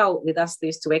 And remember how with us, they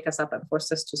used to wake us up and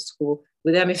force us to school.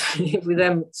 With them, with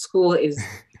them, school is,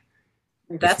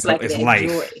 that's like their life.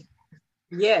 Joy.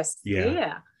 Yes.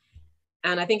 Yeah.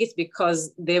 And I think it's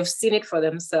because they've seen it for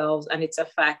themselves. And it's a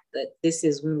fact that this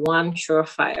is one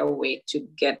surefire way to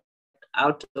get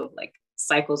out of like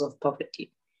cycles of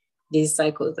poverty. These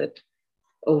cycles of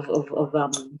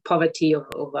poverty, of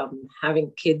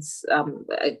having kids,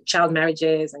 child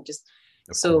marriages, and just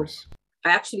of so course. I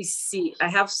actually see, I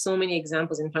have so many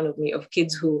examples in front of me of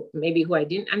kids who I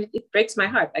didn't, and it breaks my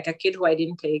heart. Like a kid who I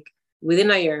didn't take,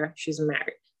 within a year, she's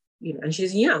married, and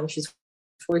she's young, she's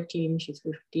 14, she's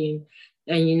 15.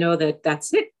 And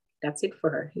that's it. That's it for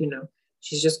her.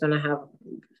 She's just going to have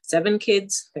 7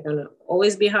 kids. They're going to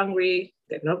always be hungry.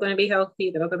 They're not going to be healthy.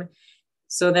 They're not going to.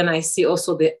 So then I see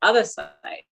also the other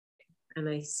side, and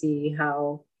I see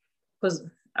how, because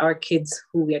our kids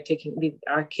who we are taking,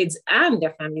 our kids and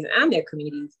their families and their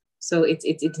communities. So it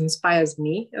inspires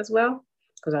me as well,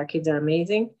 because our kids are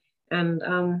amazing. And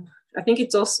I think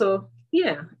it's also,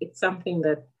 it's something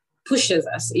that pushes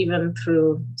us even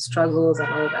through struggles and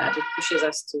all that. It pushes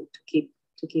us to keep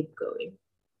going.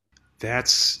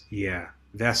 That's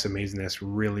amazing. That's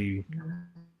really,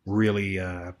 really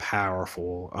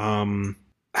powerful.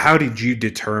 How did you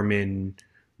determine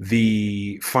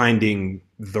finding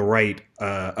the right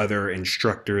other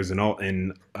instructors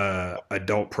and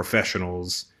adult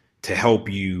professionals to help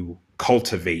you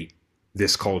cultivate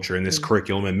this culture and this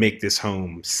curriculum and make this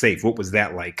home safe? What was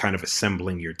that like, kind of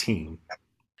assembling your team?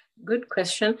 Good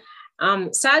question.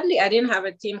 Sadly, I didn't have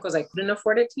a team because I couldn't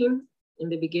afford a team in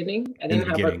the beginning. I didn't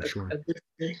have a good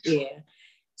team. Yeah.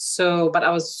 So, but I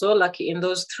was so lucky in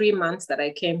those 3 months that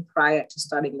I came prior to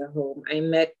starting the home. I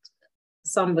met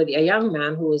somebody, a young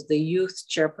man who was the youth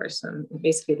chairperson.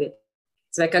 Basically,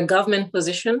 it's like a government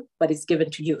position, but it's given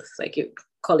to youth, like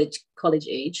college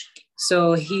age.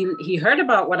 So he heard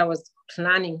about what I was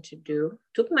planning to do,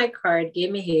 took my card,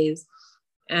 gave me his,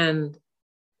 and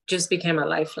just became a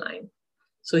lifeline.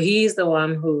 So he's the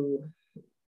one who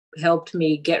helped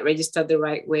me get registered the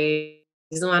right way.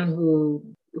 He's the one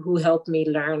who helped me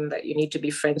learn that you need to be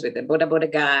friends with the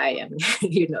Boda guy, and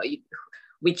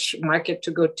which market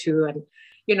to go to, and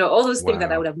all those things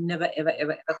that I would have never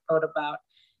ever thought about.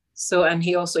 So, and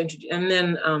he also introduced, and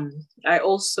then I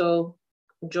also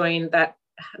joined that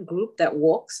group that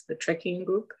walks, the trekking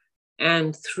group,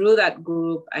 and through that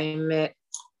group I met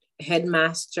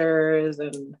headmasters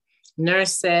and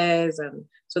nurses, and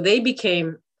so they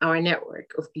became our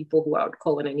network of people who I would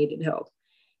call when I needed help.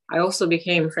 I also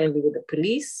became friendly with the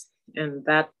police, and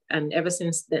ever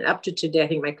since then up to today, I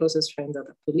think my closest friends are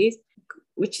the police,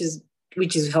 which is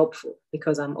helpful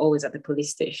because I'm always at the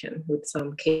police station with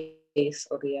some case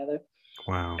or the other.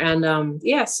 Wow. And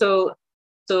so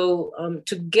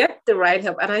to get the right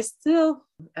help, and I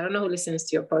don't know who listens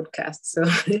to your podcast,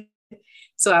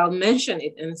 so I'll mention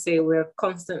it and say we're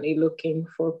constantly looking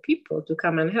for people to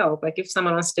come and help. Like if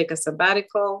someone wants to take a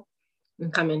sabbatical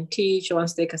and come and teach, or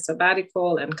wants to take a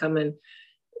sabbatical and come and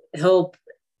help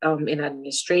in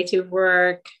administrative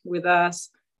work with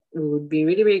us, we would be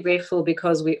really, really grateful,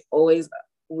 because we're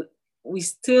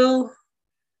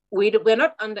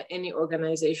not under any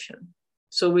organization.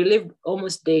 So we live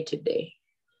almost day to day.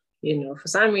 For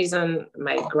some reason,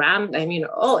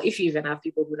 if you even have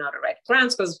people who know how to write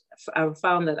grants, because I've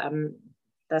found that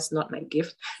that's not my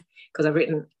gift, because I've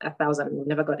written 1,000 and we've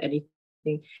never got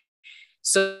anything.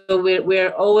 So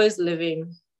we're always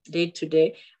living day to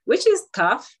day, which is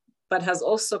tough, but has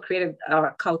also created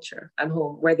our culture at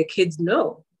home, where the kids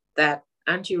know that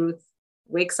Auntie Ruth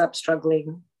wakes up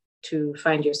struggling to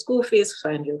find your school fees,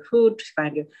 find your food,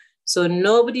 so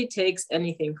nobody takes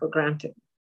anything for granted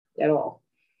at all.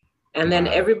 And then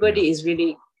everybody is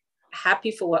really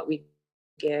happy for what we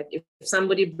get. If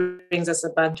somebody brings us a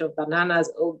bunch of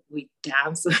bananas, we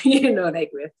dance,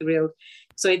 like we're thrilled.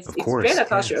 So it's created a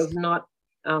culture of not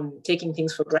taking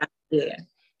things for granted. Yeah.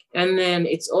 And then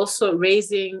it's also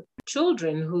raising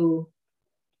children who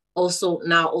also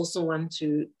want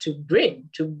to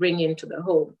bring into the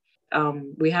home.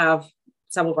 We have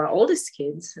some of our oldest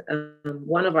kids.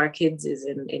 One of our kids is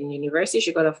in university.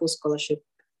 She got a full scholarship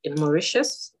in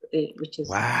Mauritius, which is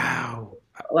wow.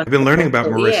 I've been learning about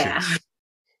Mauritius. Yeah.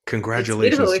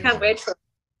 Congratulations. We can't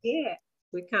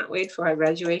wait for her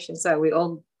graduation, so we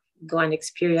all go and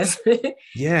experience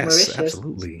yes, Mauritius.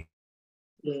 Absolutely.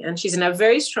 Yeah, and she's in a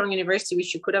very strong university,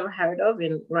 which you could have heard of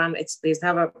in Rwanda. They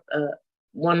have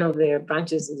one of their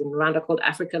branches is in Rwanda called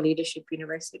Africa Leadership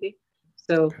University.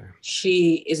 So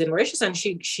she is in Mauritius, and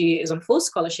she is on full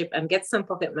scholarship and gets some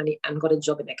pocket money and got a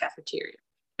job in the cafeteria,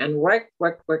 and worked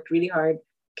really hard.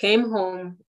 Came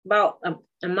home about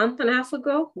a month and a half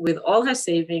ago with all her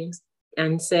savings,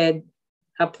 and said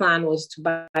her plan was to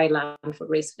buy land for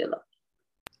Grace Villa.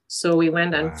 So we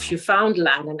went and she found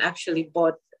land and actually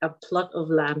bought a plot of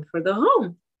land for the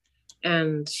home.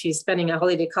 And she's spending a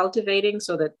holiday cultivating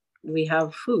so that we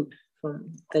have food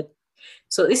from that.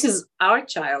 So this is our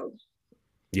child.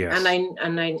 Yes.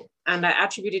 And I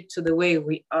attribute it to the way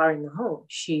we are in the home.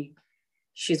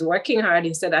 She's working hard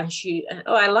instead. And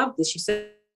I love this. She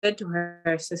said to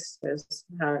her sisters,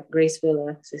 her Grace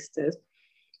Villa sisters,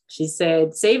 she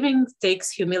said, saving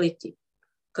takes humility.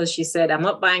 Because she said, I'm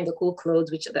not buying the cool clothes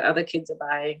which the other kids are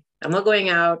buying. I'm not going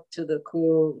out to the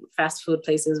cool fast food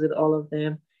places with all of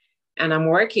them. And I'm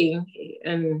working.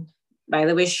 And by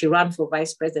the way, she ran for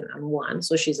vice president and won.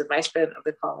 So she's a vice president of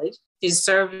the college. She's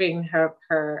serving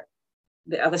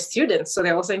the other students. So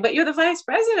they're all saying, but you're the vice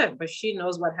president. But she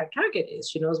knows what her target is.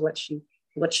 She knows what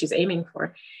she's aiming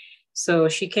for. So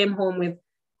she came home with,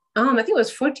 I think it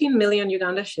was 14 million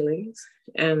Uganda shillings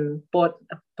and bought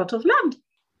a plot of land.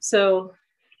 So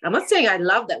I'm not saying I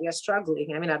love that we are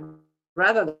struggling. I mean, I'd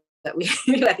rather that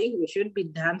I think we should be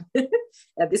done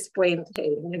at this point,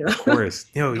 Of course.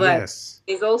 But yes.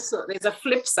 There's a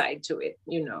flip side to it,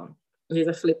 There's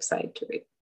a flip side to it.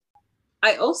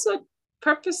 I also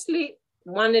purposely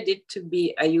wanted it to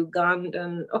be a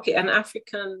Ugandan, an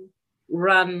African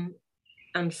run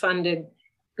and funded,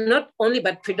 not only,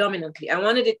 but predominantly. I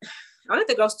wanted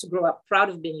the girls to grow up proud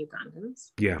of being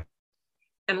Ugandans. Yeah.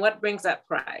 And what brings that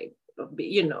pride?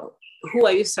 Who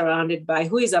are you surrounded by?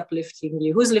 Who is uplifting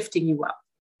you? Who's lifting you up?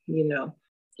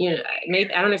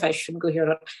 Maybe I don't know if I should go here or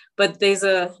not, but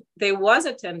there was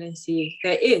a tendency,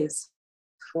 there is,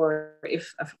 for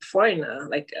if a foreigner,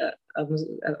 like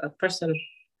a person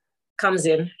comes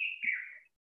in,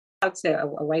 I'd say a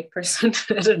white person,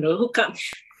 I don't know who comes.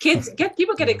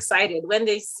 People get excited when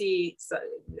they see,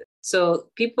 so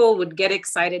people would get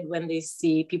excited when they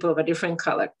see people of a different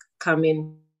color come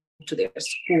in to their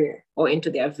school or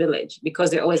into their village, because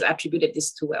they always attributed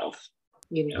this to wealth,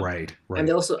 Right. And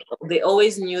they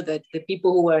always knew that the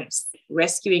people who were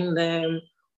rescuing them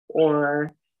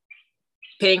or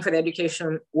paying for their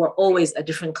education were always a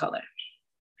different color.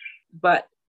 But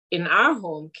in our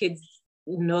home, kids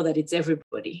know that it's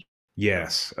everybody.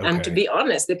 Yes. Okay. And to be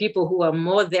honest, the people who are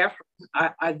more there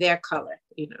are their color,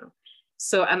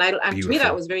 So, and to me,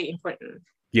 that was very important.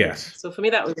 Yes. So for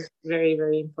me, that was very,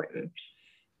 very important.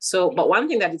 So, but one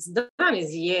thing that it's done is,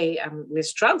 we're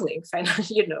struggling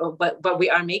financially, but we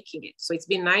are making it. So it's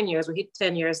been 9 years. We hit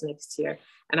 10 years next year.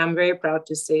 And I'm very proud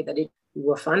to say that we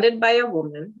were funded by a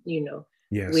woman,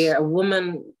 Yes. We are a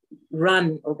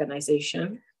woman-run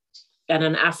organization and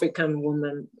an African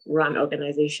woman-run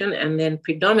organization, and then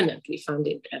predominantly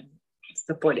funded and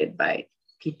supported by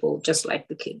people just like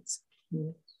the kids.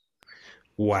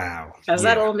 Wow. Has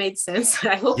that all made sense?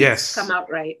 I hope it's come out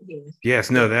right.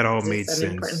 Yes, no, that all made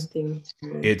sense.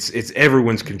 It's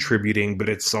everyone's contributing, but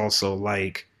it's also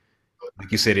like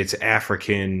you said, it's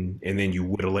African, and then you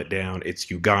whittle it down. It's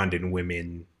Ugandan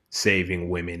women saving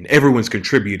women. Everyone's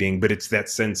contributing, but it's that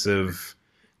sense of,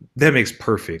 that makes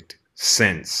perfect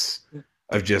sense,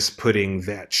 of just putting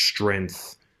that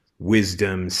strength,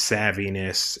 wisdom,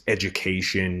 savviness,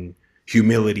 education,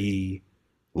 humility,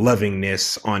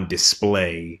 lovingness on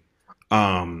display.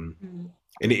 And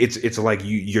it's like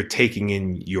you're taking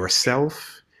in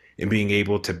yourself and being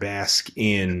able to bask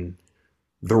in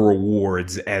the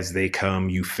rewards as they come.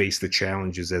 You face the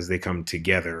challenges as they come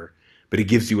together, but it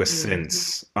gives you a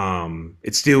sense.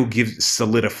 It still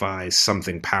solidifies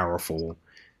something powerful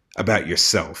about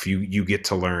yourself. You get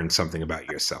to learn something about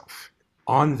yourself.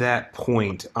 On that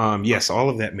point, yes, all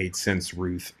of that made sense,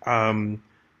 Ruth.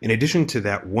 In addition to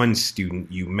that one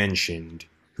student you mentioned,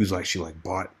 who's like, she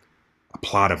bought a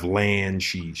plot of land,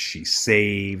 she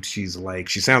saved, she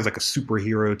sounds like a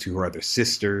superhero to her other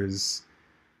sisters.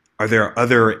 Are there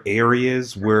other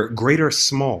areas where, great or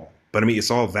small, but I mean,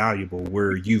 it's all valuable,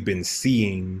 where you've been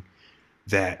seeing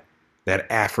that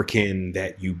African,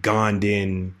 that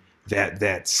Ugandan,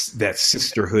 that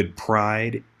sisterhood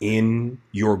pride in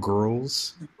your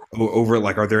girls over,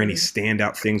 are there any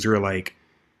standout things where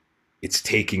it's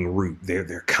taking root,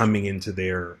 they're coming into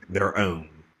their own?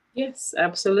 Yes,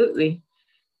 absolutely.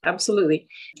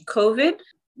 COVID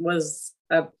was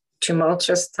a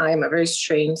tumultuous time, a very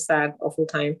strange, sad, awful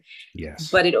time.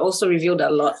 Yes. But it also revealed a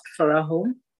lot for our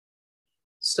home.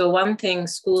 So one thing,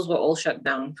 schools were all shut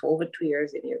down for over 2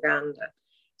 years in Uganda.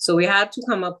 So we had to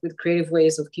come up with creative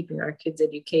ways of keeping our kids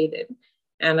educated.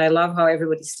 And I love how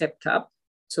everybody stepped up.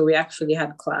 So we actually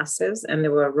had classes, and they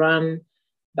were run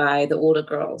by the older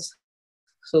girls.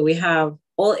 So we have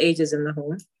all ages in the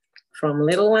home, from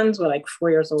little ones who are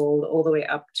 4 years old all the way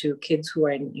up to kids who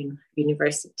are in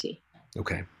university.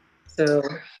 Okay. So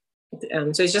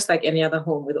it's just like any other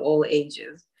home with all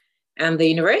ages. And the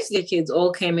university kids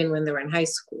all came in when they were in high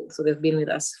school. So they've been with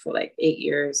us for 8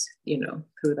 years,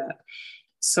 through that.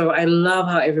 So I love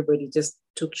how everybody just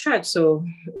took charge. So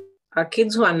our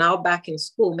kids who are now back in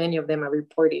school, many of them are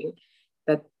reporting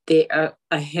that they are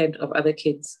ahead of other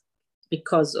kids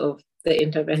because of the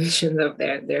interventions of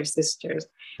their sisters.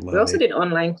 We Love also it. did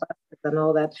online classes and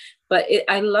all that. But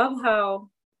I love how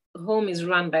home is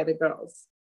run by the girls.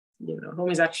 Home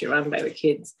is actually run by the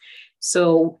kids.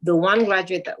 So the one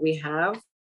graduate that we have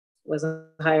was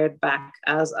hired back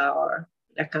as our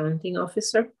accounting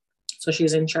officer. So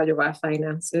she's in charge of our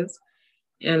finances.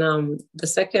 And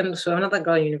so another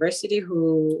girl in university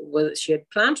she had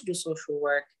planned to do social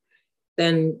work.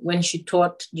 Then when she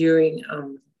taught during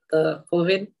the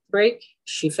COVID break,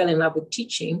 she fell in love with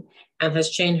teaching and has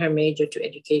changed her major to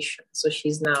education. So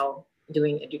she's now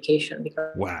doing education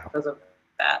because Wow. of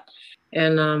that.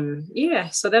 And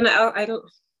so then I don't,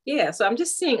 so I'm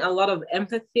just seeing a lot of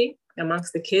empathy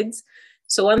amongst the kids.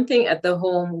 So one thing at the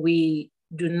home, we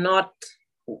do not,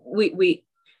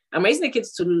 I'm raising the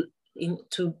kids to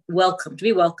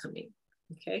be welcoming,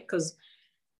 okay?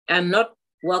 And not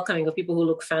welcoming of people who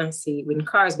look fancy in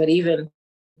cars, but even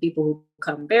people who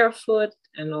come barefoot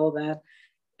and all that.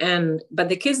 But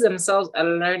the kids themselves are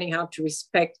learning how to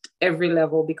respect every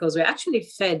level, because we're actually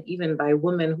fed even by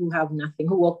women who have nothing,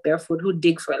 who walk barefoot, who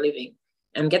dig for a living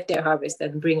and get their harvest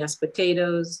and bring us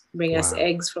potatoes, bring us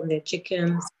eggs from their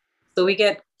chickens. So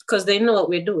because they know what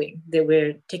we're doing, that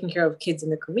we're taking care of kids in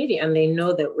the community, and they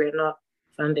know that we're not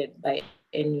funded by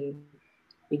any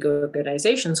big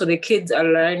organization. So the kids are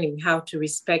learning how to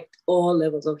respect all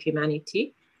levels of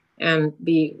humanity and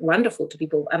be wonderful to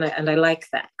people. And I like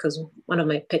that, because one of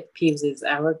my pet peeves is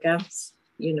arrogance,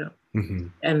 Mm-hmm.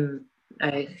 And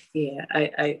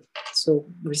so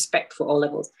respect for all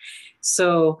levels.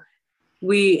 So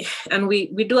we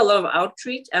do a lot of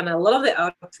outreach, and a lot of the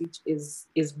outreach is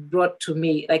brought to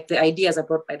me, like the ideas are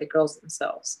brought by the girls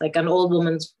themselves. Like an old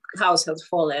woman's house has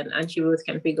fallen, and Ruth,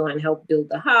 can we go and help build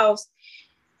the house?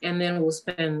 And then we'll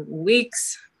spend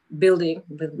weeks building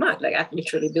with mud, like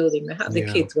literally building the house. The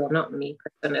kids, well, not me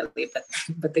personally,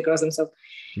 but the girls themselves.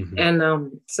 Mm-hmm.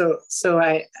 And so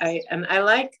I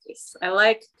like this. I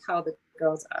like how the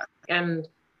girls are. And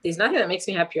there's nothing that makes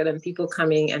me happier than people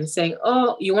coming and saying,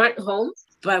 "Oh, you weren't home,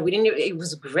 but we didn't. It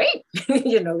was great,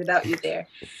 without you there."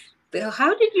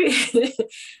 How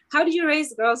did you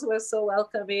raise girls who were so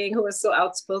welcoming, who were so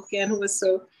outspoken, who was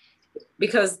so?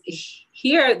 Because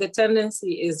here the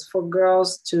tendency is for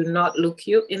girls to not look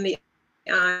you in the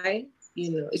eye.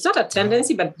 It's not a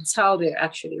tendency, but it's how they're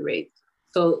actually raised.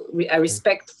 So a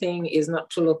respect thing is not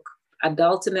to look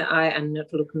adults in the eye and not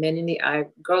to look men in the eye.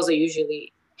 Girls are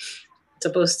usually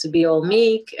supposed to be all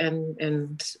meek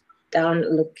and down,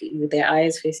 look with their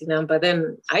eyes facing down. But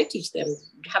then I teach them,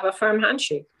 have a firm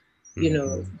handshake.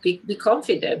 Mm-hmm. Be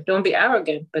confident. Don't be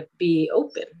arrogant, but be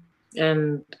open.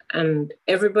 And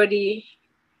everybody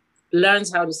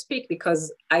learns how to speak,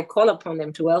 because I call upon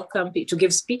them to welcome people, to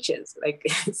give speeches, like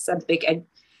something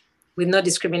with no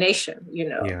discrimination.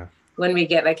 Yeah. When we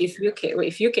get, like, if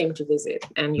you came to visit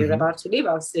and you're mm-hmm. about to leave,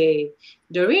 I'll say,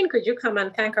 Doreen, could you come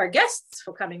and thank our guests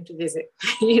for coming to visit?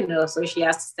 So she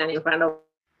has to stand in front of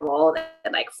all the,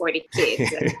 like 40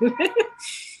 kids.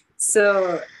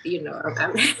 So,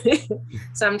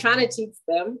 so I'm trying to teach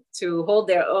them to hold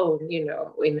their own, in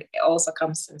all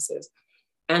circumstances.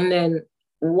 And then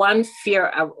one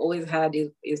fear I've always had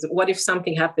is what if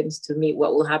something happens to me?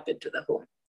 What will happen to the home?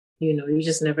 You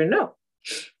just never know.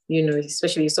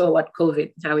 Especially you saw what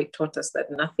COVID, how it taught us that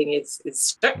nothing is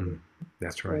certain.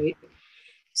 That's right.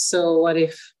 So what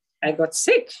if I got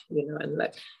sick? And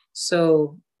like,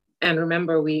 so, and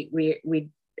remember, we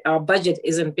our budget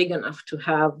isn't big enough to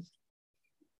have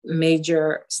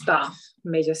major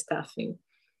staffing.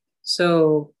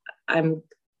 So I'm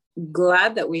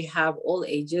glad that we have all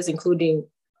ages, including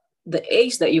the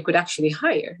age that you could actually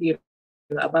hire,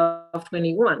 above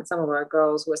 21. Some of our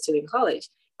girls who are still in college,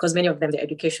 because many of them, their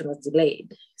education was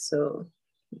delayed. So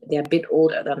they're a bit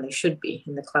older than they should be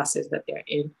in the classes that they're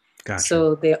in. Gotcha.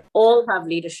 So they all have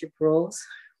leadership roles.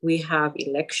 We have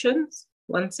elections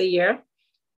once a year,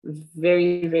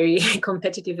 very, very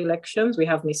competitive elections. We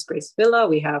have Miss Grace Villa,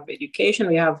 we have education,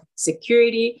 we have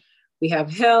security, we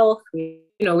have health, we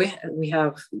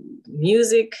have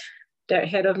music,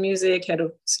 head of music, head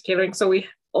of catering. So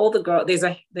all the girls,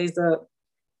 there's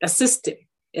a system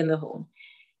in the home,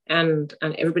 and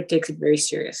everybody takes it very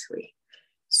seriously.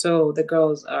 So the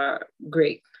girls are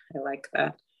great. I like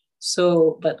that.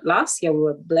 So, but last year we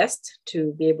were blessed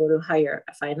to be able to hire.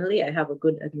 Finally, I have a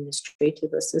good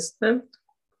administrative assistant,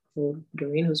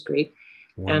 Doreen, who's great.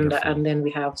 Wonderful. And then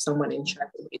we have someone in charge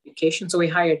of education. So we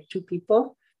hired 2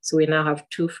 people. So we now have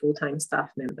 2 full-time staff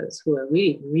members who are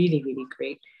really, really, really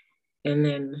great. And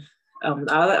then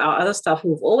our other staff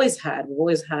we've always had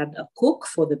a cook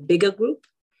for the bigger group.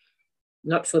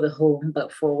 not for the home,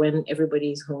 but for when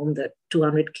everybody's home, the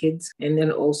 200 kids, and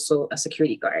then also a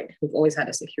security guard. We've always had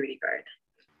a security guard.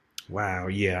 Wow,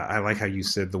 yeah, I like how you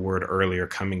said the word earlier,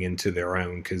 coming into their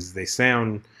own, because they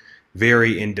sound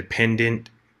very independent,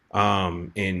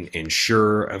 and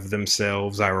sure of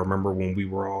themselves. I remember when we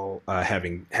were all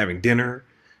having dinner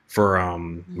for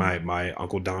my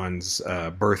Uncle Don's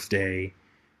birthday,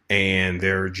 and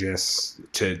they're just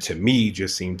to me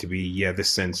just seemed to be, yeah, this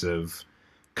sense of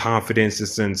confidence, a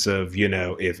sense of,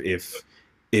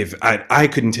 if I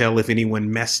couldn't tell if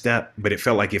anyone messed up, but it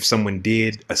felt like if someone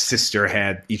did, a sister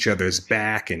had each other's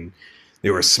back, and they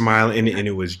were smiling, and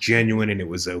it was genuine, and it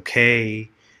was okay.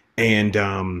 And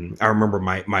I remember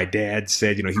my dad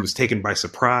said, he was taken by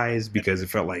surprise because it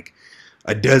felt like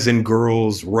a dozen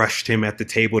girls rushed him at the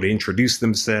table to introduce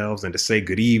themselves and to say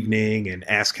good evening and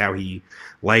ask how he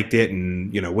liked it,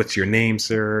 and what's your name,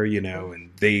 sir, and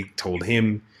they told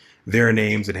him their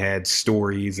names and had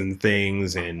stories and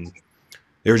things, and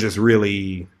there was just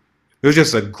really there was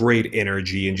just a great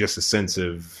energy and just a sense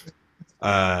of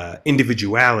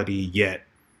individuality, yet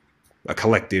a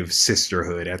collective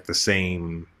sisterhood at the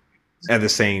same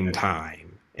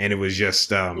time. And it was just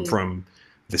from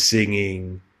the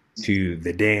singing to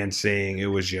the dancing, it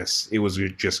was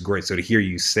just great. So to hear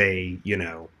you say,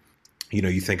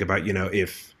 you think about,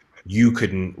 if you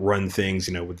couldn't run things,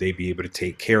 would they be able to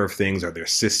take care of things? Are there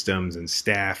systems and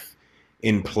staff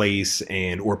in place?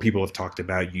 And or people have talked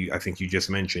about, you, I think you just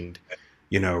mentioned,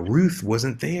 Ruth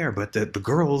wasn't there, but the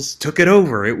girls took it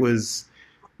over.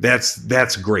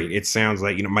 That's great. It sounds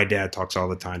like, my dad talks all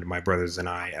the time to my brothers and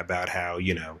I about how,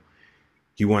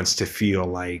 he wants to feel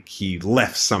like he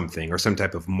left something or some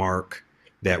type of mark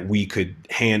that we could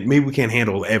maybe we can't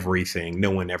handle everything, no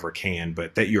one ever can,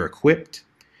 but that you're equipped.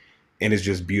 And it's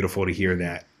just beautiful to hear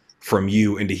that from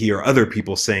you, and to hear other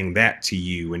people saying that to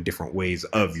you in different ways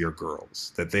of your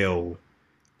girls, that they'll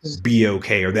be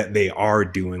okay, or that they are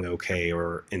doing okay,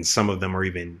 or and some of them are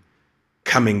even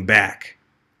coming back,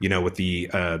 with the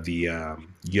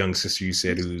young sister you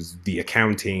said who's the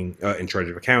accounting in charge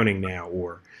of accounting now,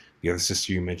 or the other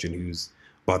sister you mentioned who's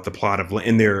bought the plot of land,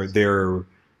 and they're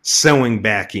sewing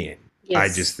back in. I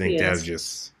just Yes, think that was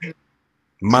yes. just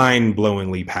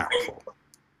mind-blowingly powerful.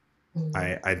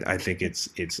 Mm. I think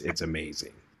it's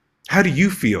amazing. How do you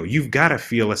feel? You've got to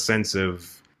feel a sense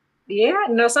of Yeah,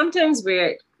 no, sometimes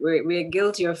we're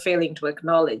guilty of failing to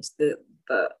acknowledge the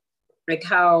like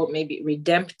how maybe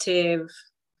redemptive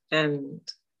and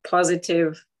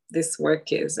positive this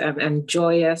work is, and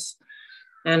joyous.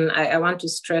 And I want to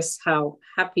stress how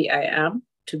happy I am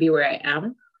to be where I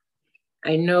am.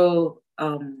 I know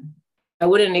I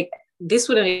wouldn't this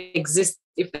wouldn't exist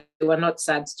if there were not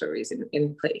sad stories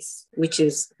in place, which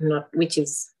is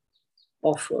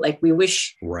awful. Like we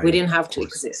wish we right, didn't have of to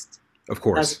course, exist. of That's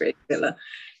course, great, Villa.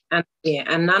 And yeah,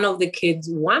 and none of the kids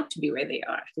want to be where they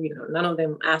are. None of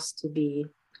them asked to be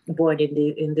born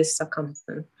in this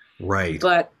circumstance. right.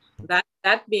 But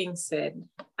that being said,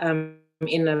 I'm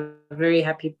in a very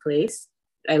happy place.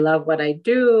 I love what I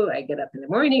do. I get up in the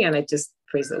morning and I just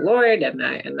praise the Lord, and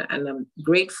I'm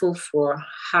grateful for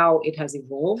how it has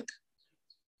evolved.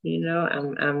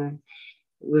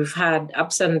 We've had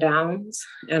ups and downs,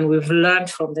 and we've learned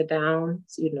from the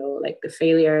downs. Like the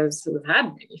failures. We've had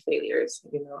many failures.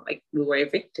 Like we were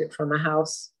evicted from a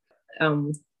house,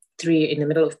 three in the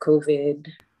middle of COVID,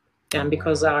 Oh and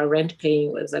because wow. our rent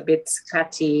paying was a bit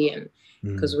scatty, and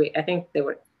because Mm. I think they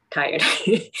were tired,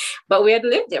 but we had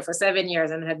lived there for 7 years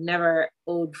and had never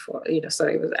owed for, so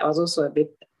I was also a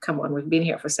bit, come on, we've been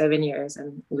here for 7 years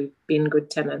and we've been good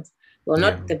tenants. Well, Yeah.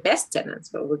 not the best tenants,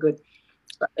 but we're good.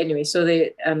 But anyway, so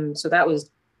that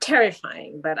was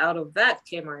terrifying. But out of that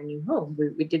came our new home.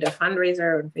 We did a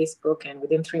fundraiser on Facebook, and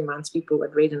within 3 months, people were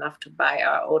great enough to buy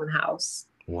our own house.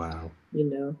 Wow. You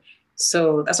know,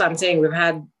 so that's what I'm saying. We've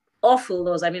had awful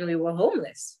lows. I mean, we were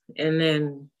homeless, and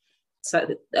then so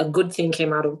a good thing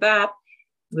came out of that.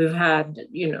 We've had,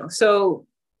 so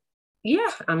yeah,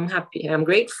 I'm happy. I'm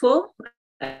grateful.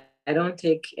 I don't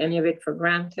take any of it for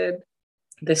granted.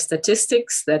 The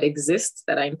statistics that exist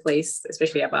that are in place,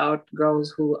 especially about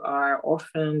girls who are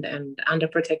orphaned and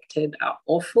underprotected, are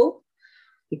awful,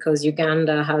 because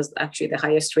Uganda has actually the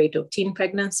highest rate of teen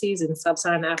pregnancies in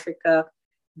sub-Saharan Africa.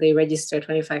 They register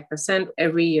 25%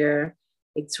 every year.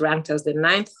 It's ranked as the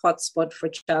ninth hotspot for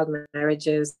child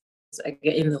marriages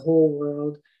in the whole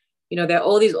world. There are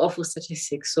all these awful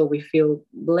statistics. So we feel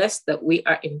blessed that we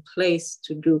are in place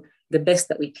to do the best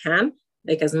that we can,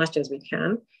 like as much as we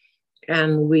can.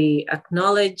 And we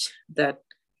acknowledge that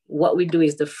what we do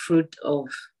is the fruit of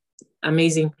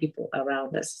amazing people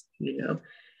around us.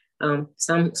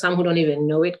 Some who don't even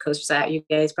know it, because you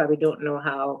guys probably don't know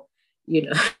how,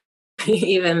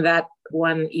 even that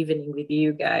one evening with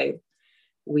you guys,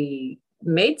 we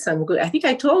made some good, I think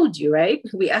I told you, right?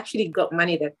 We actually got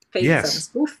money that paid some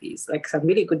school fees, like some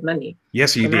really good money.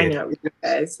 Yes, you did. Out with you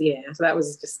guys. Yeah. So that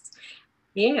was just,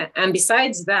 yeah. And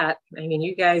besides that, I mean,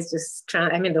 you guys just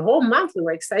the whole month we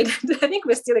were excited. I think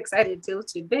we're still excited till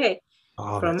today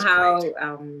from how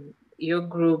your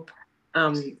group,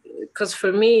 because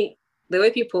for me, the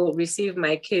way people receive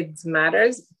my kids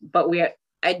matters, but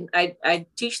I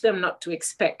teach them not to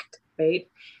expect, right?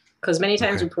 Because many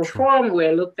times we perform,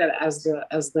 we're looked at as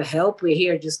the help. We're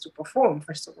here just to perform,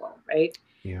 first of all, right?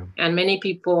 Yeah. And many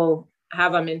people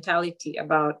have a mentality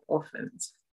about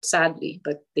orphans, sadly,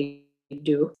 but they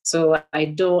do. So I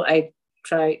don't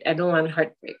want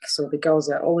heartbreak. So the girls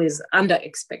are always under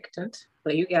expectant.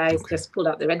 But you guys just pulled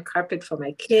out the red carpet for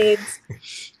my kids,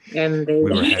 and we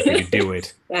were happy to do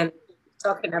it. And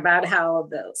talking about how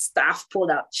the staff pulled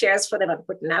out chairs for them and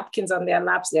put napkins on their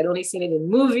laps. They'd only seen it in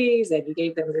movies, and you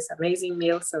gave them this amazing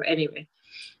meal. So anyway,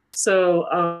 so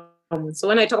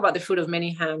when I talk about the fruit of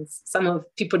many hands, some of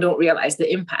people don't realize the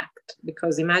impact,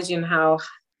 because imagine how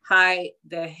high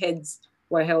their heads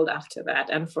were held after that,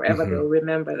 and forever they'll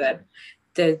remember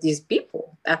that these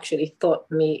people actually thought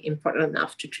me important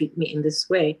enough to treat me in this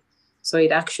way. So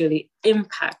it actually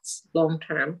impacts long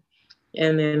term.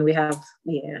 And then we have,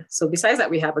 so besides that,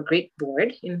 we have a great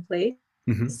board in place,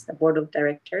 a board of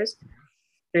directors,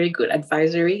 very good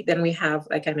advisory. Then we have,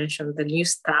 like I mentioned, the new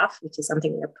staff, which is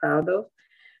something we're proud of.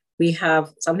 We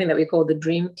have something that we call the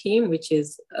Dream Team, which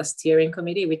is a steering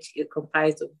committee, which is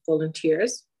comprised of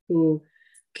volunteers who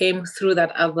came through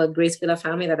that other Grace Villa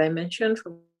family that I mentioned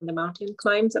from the mountain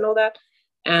climbs and all that.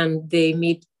 And they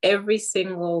meet every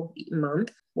single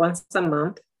month, once a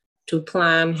month, to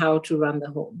plan how to run the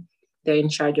home. They're in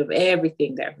charge of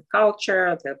everything, the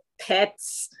agriculture, the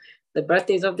pets, the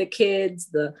birthdays of the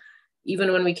kids.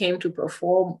 Even when we came to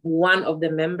perform, one of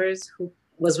the members who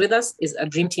was with us is a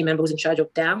Dream Team member who's in charge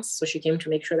of dance. So she came to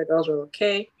make sure the girls were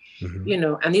okay,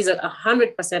 and these are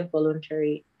 100%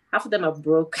 voluntary. Half of them are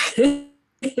broke.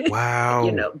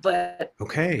 Wow. But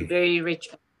very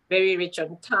rich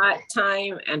on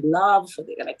time and love for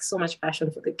like so much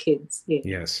passion for the kids. Yeah.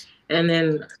 Yes. And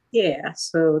then,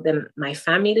 so then my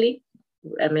family,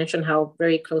 I mentioned how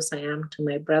very close I am to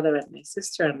my brother and my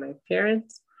sister and my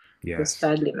parents. Yes. Because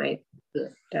sadly, my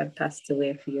dad passed away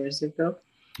a few years ago.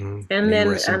 And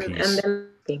then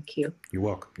thank you. You're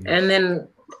welcome. Yeah. And then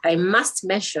I must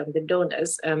mention the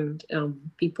donors and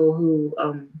people who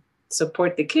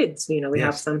support the kids. We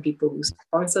have some people who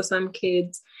sponsor some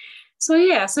kids. So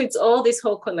so it's all this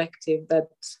whole collective that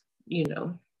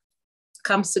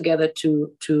comes together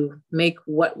to make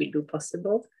what we do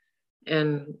possible,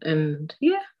 and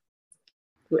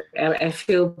I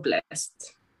feel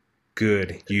blessed.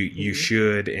 Good. You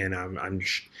should, and and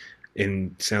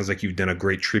it sounds like you've done a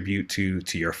great tribute to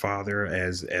your father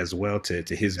as well, to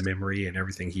his memory and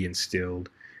everything he instilled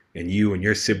in you and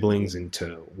your siblings, and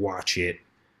to watch it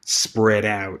spread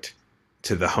out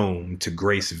to the home, to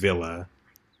Grace Villa.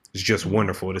 It's just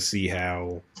wonderful to see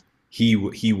how he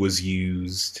was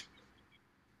used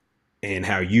and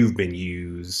how you've been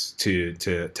used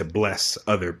to bless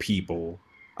other people.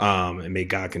 And may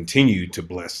God continue to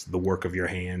bless the work of your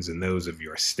hands and those of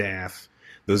your staff,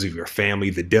 those of your family,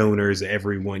 the donors,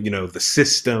 everyone, the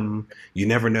system. You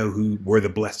never know where the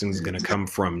blessing is going to come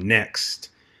from next.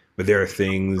 But there are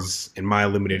things, in my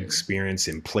limited experience,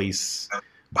 in place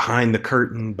behind the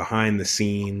curtain, behind the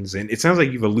scenes. And it sounds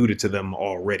like you've alluded to them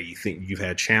already. You think you've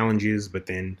had challenges, but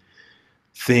then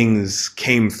things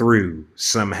came through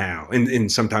somehow, and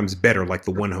sometimes better, like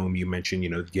the one home you mentioned,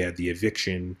 you had the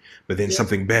eviction, but then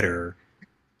something better.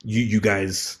 You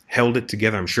guys held it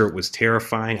together. I'm sure it was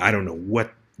terrifying. I don't know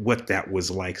what that was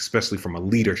like, especially from a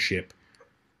leadership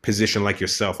position like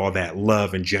yourself, all that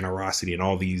love and generosity and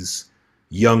all these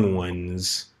young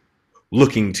ones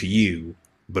looking to you,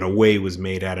 but a way was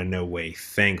made out of no way,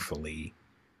 thankfully.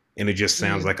 And it just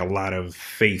sounds like a lot of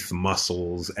faith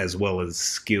muscles, as well as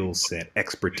skill set,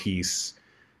 expertise,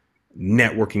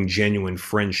 networking, genuine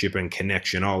friendship and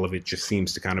connection. All of it just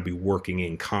seems to kind of be working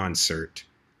in concert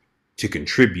to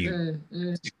contribute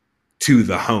to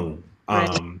the home.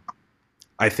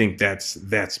 I think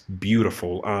that's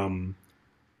beautiful.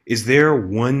 Is there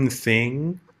one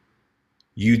thing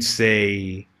you'd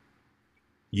say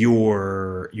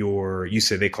you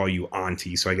said they call you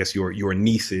auntie, so I guess your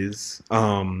nieces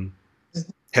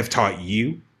have taught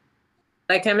you?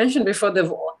 Like I mentioned before,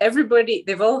 they've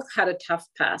all had a tough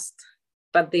past,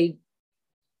 but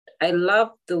I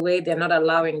love the way they're not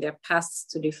allowing their pasts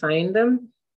to define them.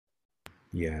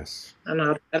 Yes. I don't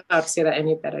know how to say that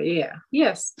any better. Yeah.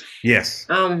 Yes. Yes.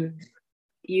 Um,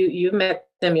 you met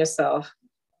them yourself.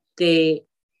 They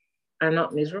are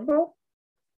not miserable.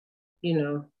 You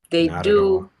know, they Not at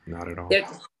all. do. Not at all. They're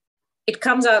it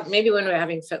comes out maybe when we're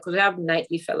having because we have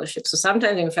nightly fellowship. So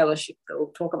sometimes in fellowship they'll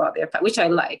talk about their past, which I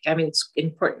like. I mean, it's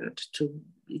important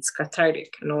it's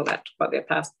cathartic and all that about their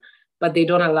past, but they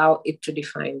don't allow it to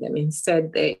define them.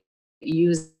 Instead, they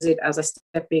use it as a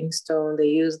stepping stone. They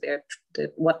use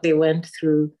what they went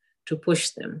through to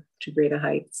push them to greater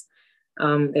heights.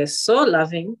 They're so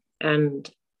loving and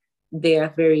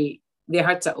their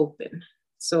hearts are open.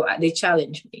 So they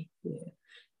challenge me. Yeah.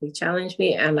 They challenge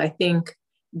me, and I think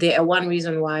they are one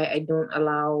reason why I don't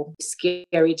allow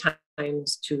scary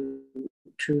times to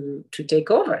take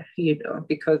over,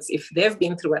 because if they've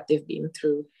been through what they've been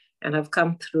through and have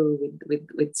come through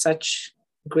with such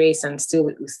grace and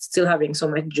still having so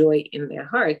much joy in their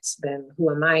hearts, then who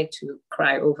am I to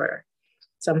cry over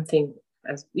something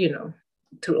as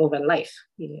through over life?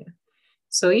 Yeah.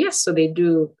 So yes, so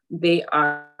they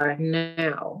are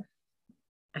now,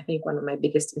 I think, one of my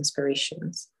biggest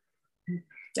inspirations.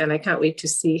 And I can't wait to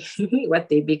see what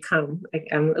they become.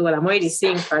 I'm already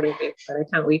seeing part of it, but I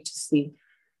can't wait to see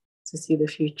the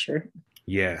future.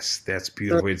 Yes, that's So,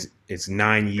 beautiful. It's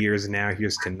 9 years now.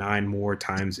 Here's to nine more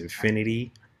times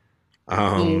infinity.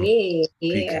 yeah,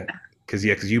 yeah.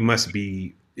 Because you must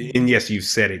be, and yes, you've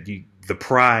said it. The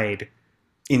pride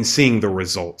in seeing the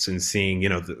results and seeing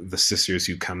the sisters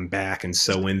who come back and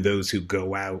so in those who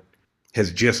go out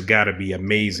has just got to be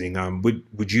amazing.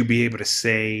 Would you be able to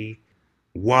say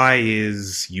why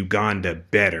is Uganda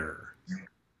better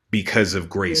because of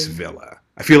Grace Mm, Villa?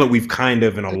 I feel like we've kind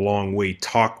of in a long way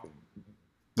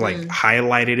mm,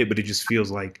 highlighted it, but it just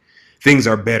feels like things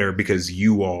are better because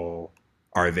you all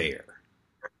are there.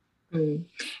 mm.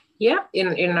 Yeah,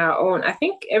 in our own. I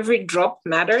think every drop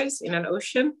matters in an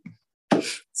ocean.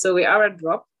 So we are a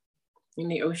drop in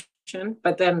the ocean.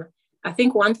 But then I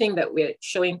think one thing that we're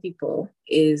showing people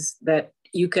is that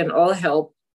you can all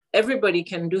help. Everybody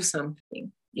can do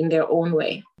something in their own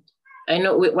way. I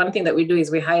know one thing that we do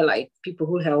is we highlight people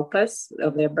who help us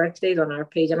of their birthdays on our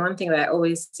page. And one thing that I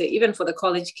always say, even for the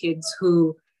college kids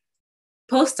who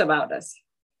post about us,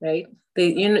 right?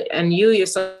 And you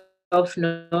yourself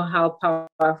know how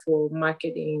powerful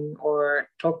marketing or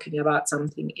talking about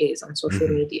something is on social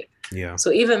Mm-hmm. media. Yeah.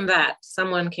 So even that,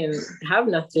 someone can have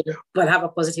nothing but have a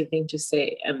positive thing to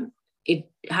say, and it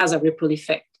has a ripple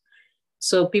effect.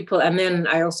 So people, and then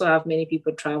I also have many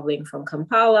people traveling from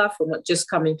Kampala, for not just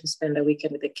coming to spend a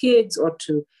weekend with the kids or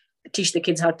to teach the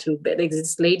kids how to bake. There's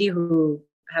this lady who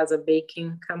has a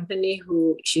baking company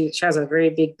who she has a very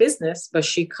big business, but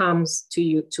she comes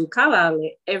to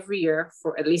Kalale every year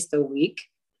for at least a week,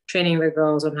 training the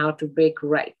girls on how to bake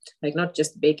right, like not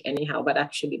just bake anyhow, but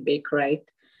actually bake right.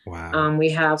 Wow.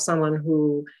 We have someone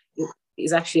who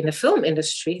is actually in the film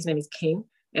industry. His name is King,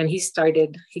 and he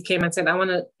came and said, I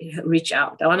want to reach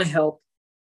out. I want to help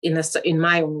in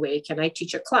my own way. Can I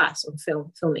teach a class on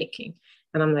filmmaking?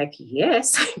 And I'm like,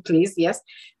 yes, please, yes.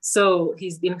 So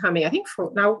he's been coming, I think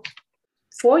for now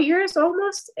 4 years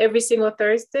almost, every single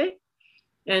Thursday.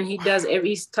 And he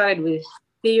started with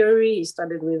theory. He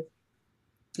started with,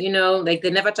 like they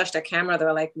never touched a camera. They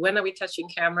were like, when are we touching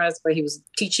cameras? But he was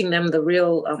teaching them the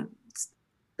real,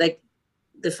 like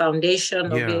the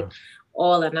foundation of Yeah. it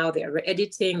all. And now they're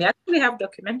editing. They actually have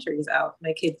documentaries out,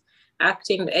 my kids,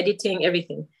 acting, editing,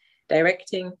 everything,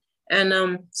 directing.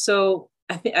 And so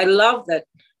I love that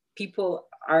people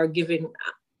are giving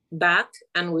back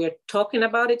and we're talking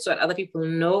about it so that other people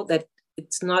know that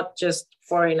it's not just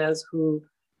foreigners who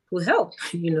help,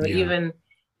 Yeah. even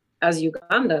as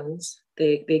Ugandans,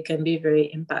 they can be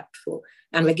very impactful.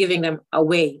 And we're giving them a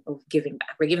way of giving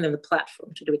back. We're giving them the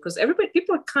platform to do it because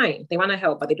people are kind. They want to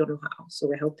help, but they don't know how. So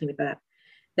we're helping with that.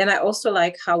 Then I also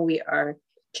like how we are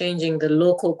changing the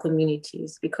local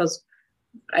communities because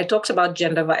I talked about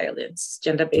gender violence,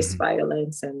 gender-based Mm-hmm.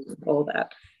 violence and all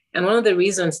that. And one of the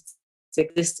reasons it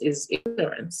exists is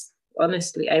ignorance.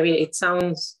 Honestly, I mean, it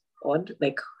sounds odd,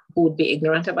 like who would be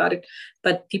ignorant about it?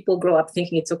 But people grow up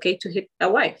thinking it's okay to hit a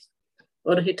wife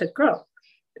or to hit a girl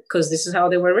because this is how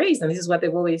they were raised and this is what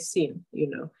they've always seen.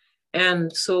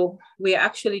 And so we're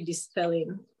actually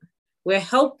we're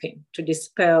helping to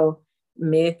dispel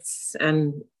myths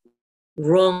and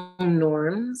wrong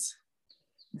norms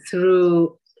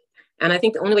through, and I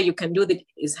think the only way you can do that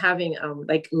is having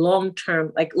like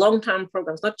long-term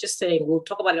programs, not just saying we'll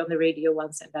talk about it on the radio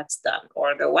once and that's done,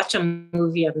 or they'll watch a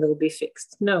movie and they'll be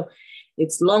fixed. No,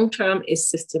 it's long-term, it's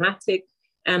systematic,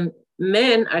 and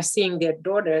men are seeing their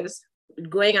daughters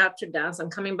going out to dance and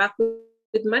coming back with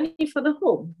with money for the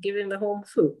home, giving the home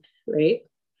food, right?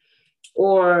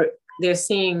 Or they're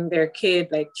seeing their kid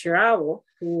like Chirawo,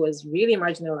 who was really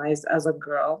marginalized as a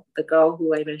girl, the girl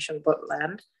who I mentioned bought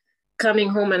land, coming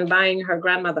home and buying her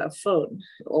grandmother a phone,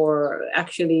 or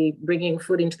actually bringing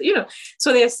food into the,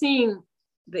 so they're seeing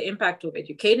the impact of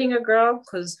educating a girl,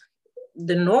 because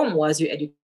the norm was you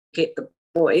educate the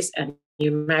boys and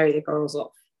you marry the girls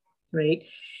off, right?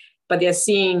 But they're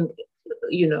seeing,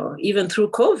 even through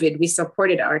COVID, we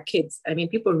supported our kids. I mean,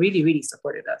 people really, really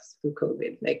supported us through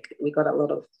COVID. Like, we got a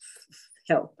lot of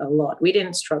help, a lot. We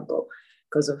didn't struggle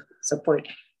because of support.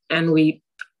 And the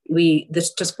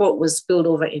support was spilled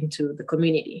over into the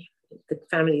community, the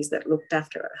families that looked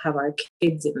after have our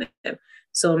kids in them.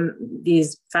 So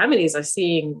these families are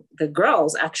seeing the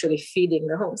girls actually feeding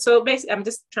the home. So basically, I'm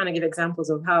just trying to give examples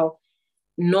of how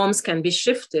norms can be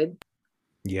shifted.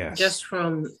 Yes. Just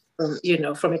from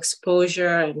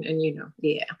exposure and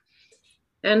yeah.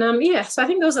 And so I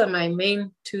think those are my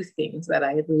main two things that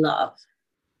I love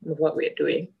of what we're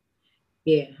doing.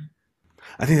 Yeah.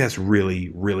 I think that's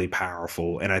really, really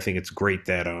powerful. And I think it's great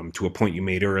that to a point you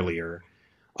made earlier,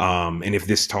 and if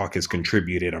this talk has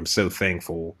contributed, I'm so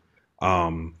thankful,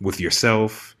 with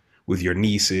yourself, with your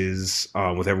nieces,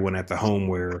 with everyone at the home,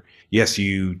 where yes,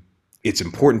 it's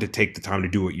important to take the time to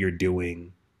do what you're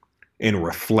doing and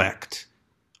reflect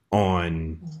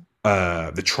on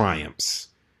the triumphs,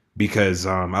 because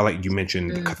I like you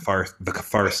mentioned the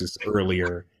catharsis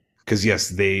earlier, because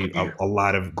yes, a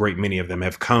lot of great many of them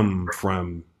have come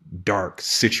from dark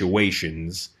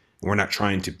situations. We're not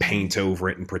trying to paint over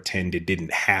it and pretend it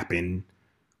didn't happen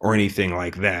or anything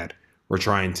like that. We're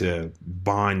trying to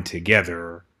bond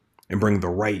together and bring the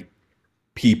right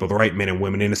people, the right men and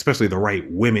women, and especially the right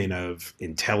women of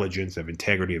intelligence, of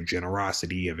integrity, of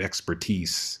generosity, of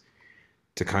expertise,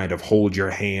 to kind of hold your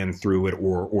hand through it,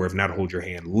 or if not hold your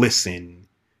hand, listen,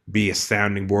 be a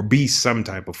sounding board, be some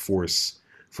type of force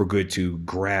for good to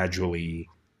gradually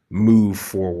move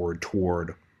forward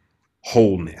toward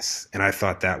wholeness. And I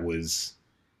thought that was,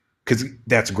 because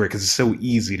that's great, because it's so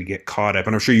easy to get caught up,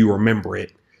 and I'm sure you remember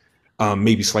it,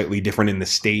 maybe slightly different in the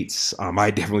States. I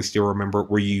definitely still remember it,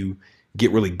 where you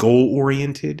get really goal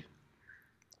oriented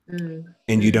and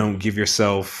you don't give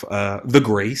yourself the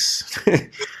grace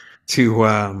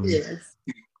to Yes.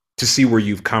 to see where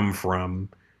you've come from,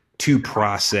 to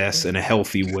process in a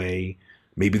healthy way.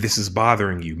 Maybe this is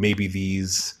bothering you. Maybe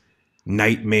these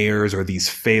nightmares or these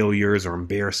failures or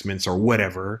embarrassments or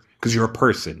whatever, because you're a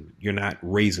person. You're not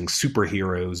raising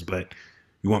superheroes, but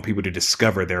you want people to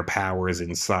discover their powers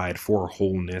inside for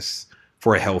wholeness,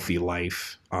 for a healthy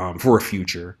life, for a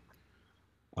future.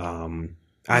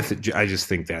 I just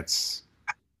think that's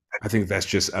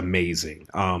just amazing.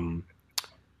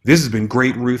 This has been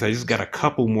great, Ruth. I just got a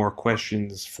couple more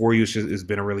questions for you. It's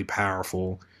been a really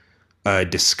powerful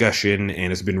discussion,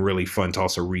 and it's been really fun to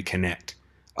also reconnect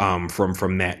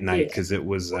from that night, because it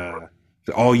was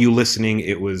all you listening.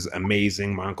 It was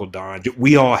amazing. My Uncle Don.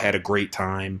 We all had a great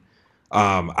time.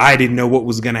 I didn't know what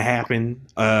was going to happen,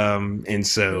 and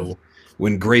so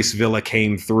when Grace Villa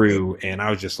came through, and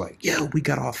I was just like, "Yo, we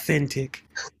got authentic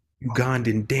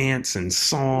Ugandan dance and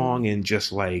song," and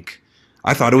just like,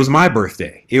 I thought it was my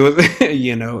birthday. It was,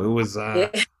 it was,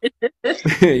 and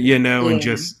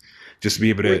just be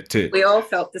able to we all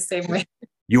felt the same way.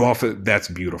 You all feel, that's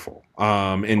beautiful.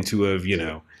 And to have,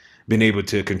 been able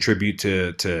to contribute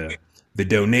to the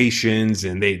donations,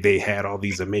 and they had all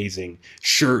these amazing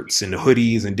shirts and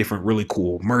hoodies and different really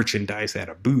cool merchandise. They had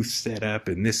a booth set up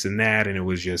and this and that, and it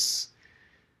was just,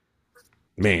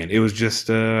 man, it was just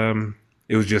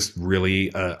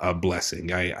really a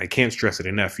blessing. I can't stress it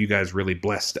enough. You guys really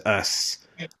blessed us.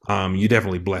 You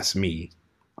definitely blessed me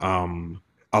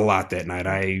a lot that night.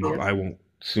 I won't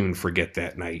soon forget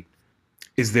that night.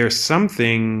 Is there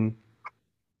something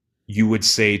you would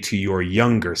say to your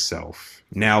younger self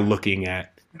now, looking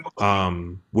at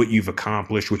what you've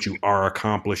accomplished, what you are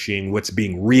accomplishing, what's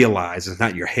being realized? It's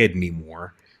not your head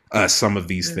anymore. Some of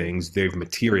these things, they've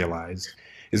materialized.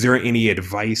 Is there any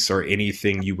advice or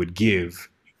anything you would give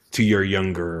to your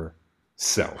younger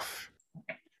self?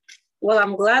 Well,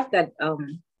 I'm glad that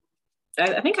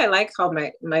I think I like how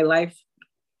my life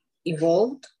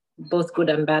evolved, both good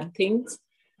and bad things.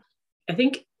 I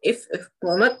think if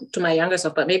well, not to my younger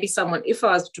self, but maybe someone, if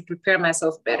I was to prepare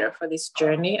myself better for this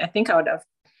journey, I think I would have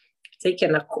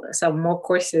taken some more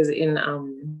courses in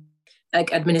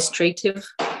like administrative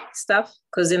stuff,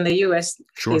 because in the US,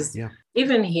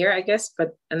 even here, I guess,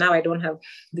 but now I don't have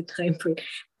the time for it,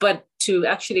 but to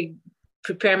actually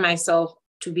prepare myself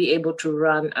to be able to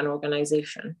run an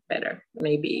organization better,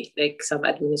 maybe like some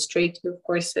administrative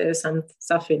courses, some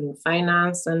stuff in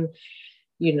finance, and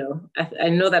I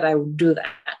know that I would do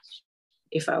that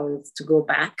if I was to go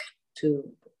back to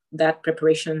that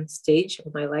preparation stage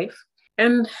of my life.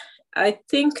 And I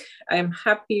think I'm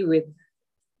happy with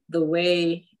the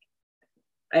way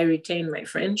I retain my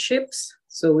friendships.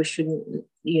 So we shouldn't,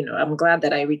 I'm glad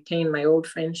that I retained my old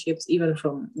friendships, even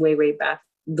from way, way back.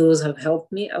 Those have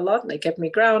helped me a lot. They kept me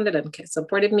grounded and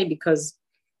supported me because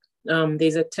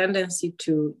there's a tendency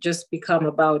to just become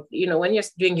about, when you're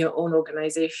doing your own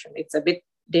organization, it's a bit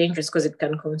dangerous because it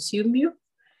can consume you.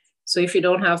 So if you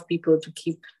don't have people to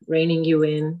keep reining you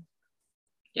in,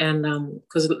 and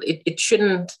because it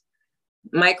shouldn't,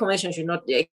 my convention should not,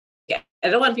 I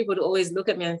don't want people to always look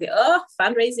at me and say, oh,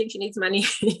 fundraising, she needs money,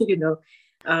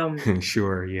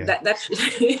 Sure, yeah.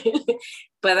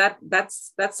 But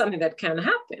that's something that can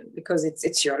happen because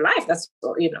it's your life. That's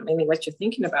mainly what you're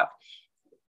thinking about.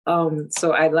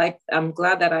 So I'm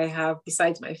glad that I have,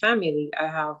 besides my family, I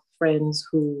have friends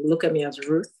who look at me as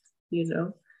Ruth,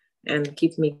 and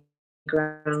keep me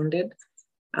grounded.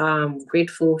 I'm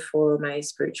grateful for my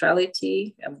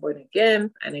spirituality. I'm born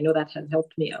again, and I know that has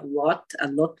helped me a lot,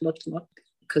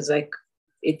 because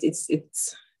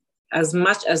it's as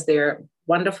much as there are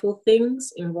wonderful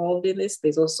things involved in this,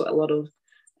 there's also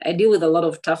I deal with a lot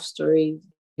of tough stories.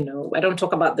 I don't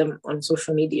talk about them on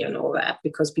social media and all that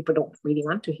because people don't really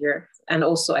want to hear. And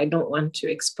also I don't want to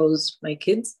expose my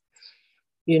kids,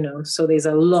 so there's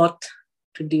a lot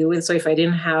to deal with. So if I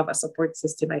didn't have a support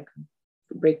system, I could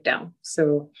break down.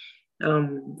 So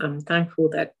I'm thankful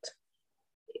that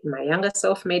my younger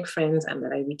self made friends and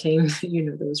that I retained,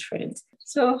 those friends.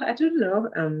 So I don't know.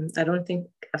 I don't think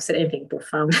I've said anything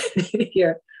profound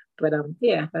here, but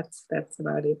yeah, that's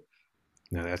about it.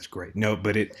 No, that's great. No,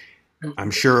 but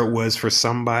I'm sure it was for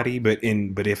somebody, but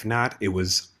if not, it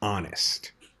was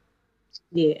honest.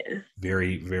 Yeah.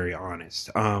 Very, very honest.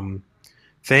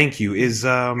 Thank you.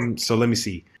 So let me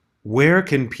see. Where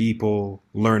can people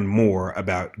learn more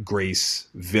about Grace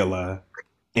Villa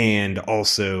and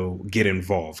also get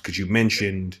involved? Because you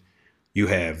mentioned you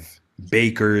have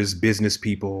bakers, business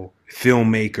people,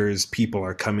 filmmakers, people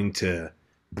are coming to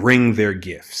bring their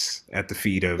gifts at the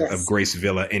feet of Yes. Grace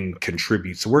Villa and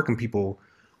contribute. So where can people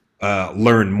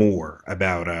learn more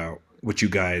about what you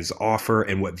guys offer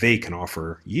and what they can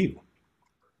offer you?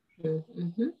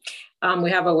 Mm-hmm. We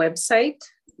have a website,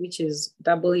 which is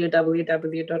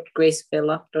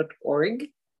www.gracevilla.org,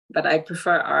 but I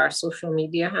prefer our social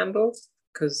media handles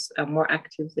because I'm more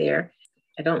active there.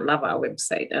 I don't love our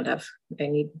website. I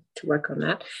need to work on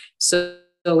that. So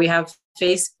we have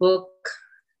Facebook,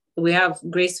 we have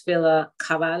Grace Villa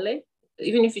Kabale.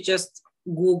 Even if you just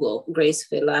Google Grace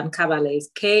Villa, and Kabale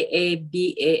is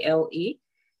Kabale.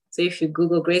 So if you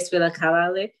Google Grace Villa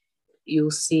Kabale,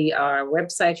 you'll see our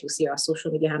website, you'll see our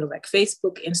social media handle like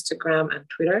Facebook, Instagram, and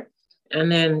Twitter.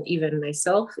 And then even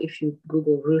myself, if you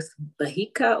Google Ruth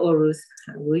Bahika or Ruth,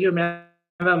 will you remember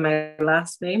my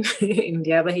last name,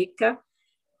 India Bahika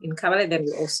in Kabale, then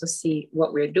you also see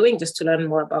what we're doing just to learn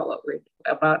more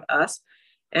about us.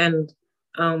 And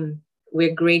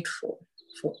we're grateful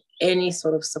for any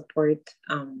sort of support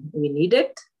we need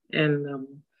it. And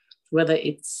whether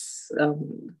it's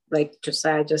like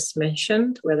Josiah just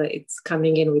mentioned, whether it's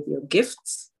coming in with your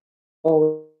gifts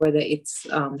or whether it's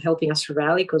helping us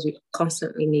rally because we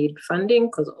constantly need funding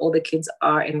because all the kids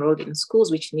are enrolled in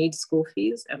schools which need school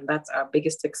fees, and that's our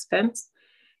biggest expense.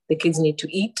 The kids need to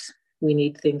eat. We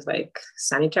need things like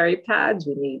sanitary pads.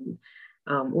 We need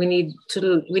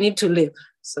to live.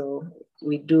 So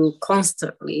we do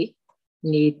constantly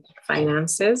need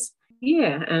finances.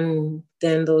 Yeah, and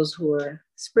then those who are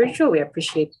spiritual, we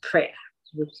appreciate prayer.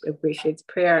 We appreciate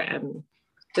prayer and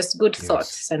just good thoughts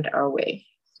Yes. sent our way.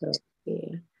 So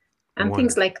yeah, and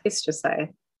things Wonderful. like this, Josiah.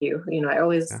 Yeah.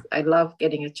 I love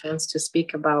getting a chance to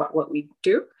speak about what we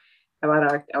do,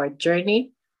 about our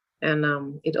journey,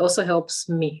 and it also helps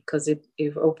me because it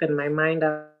opened my mind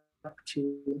up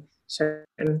to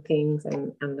certain things,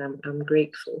 and I'm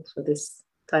grateful for this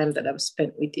time that I've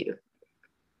spent with you.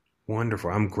 Wonderful.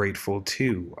 I'm grateful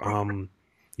too.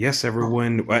 Yes,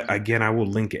 everyone. Again, I will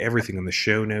link everything in the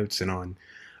show notes and on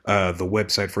the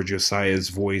website for Josiah's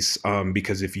Voice.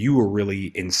 Because if you were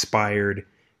really inspired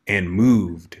and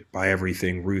moved by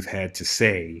everything Ruth had to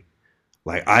say,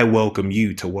 like I welcome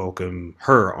you to welcome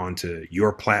her onto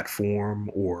your platform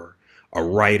or a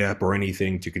write up or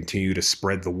anything to continue to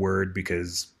spread the word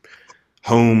because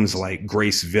homes like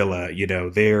Grace Villa,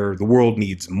 the world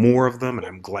needs more of them, and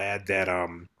I'm glad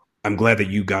that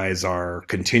you guys are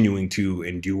continuing to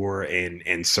endure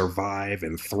and survive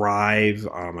and thrive.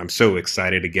 I'm so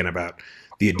excited again about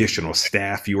the additional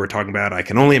staff you were talking about. I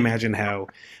can only imagine how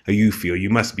you feel. You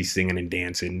must be singing and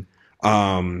dancing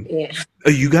Yeah.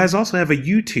 You guys also have a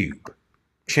YouTube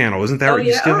channel, isn't that Oh right?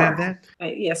 You yeah. still have that?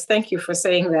 Yes. Thank you for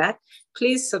saying that.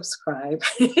 Please subscribe.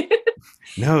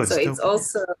 No, it's So still. it's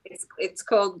also it's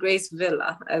called Grace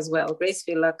Villa as well, Grace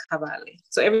Villa Cavalli.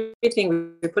 So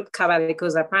everything we put Cavalli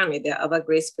because apparently there are other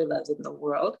Grace Villas in the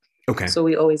world. Okay. So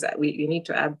we need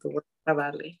to add the word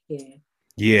Cavalli.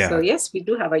 Yeah. So Yeah, yes, we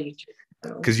do have a YouTube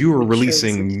channel because you were which shows.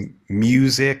 releasing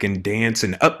music and dance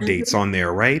and updates Mhm. on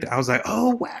there, right? I was like,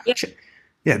 oh wow, Yeah, yeah,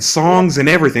 yeah, songs and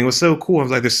everything. It was so cool. I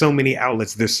was like, there's so many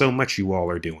outlets. There's so much you all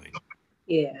are doing.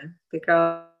 yeah. The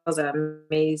girls are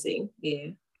amazing. Yeah.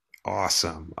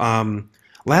 Awesome.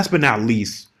 Last but not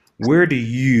least, where do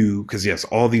you, because yes,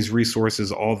 all these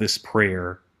resources, all this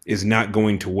prayer is not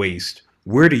going to waste.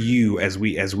 Where do you, as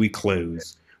we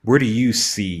close, where do you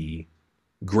see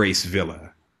Grace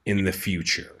Villa in the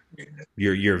future?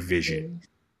 Your vision.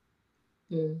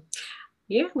 Mm, mm.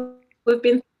 Yeah, we've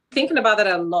been thinking about that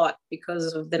a lot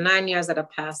because of the 9 years that have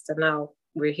passed, and now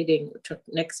we're hitting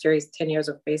next year is 10 years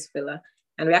of Grace Villa,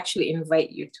 and we actually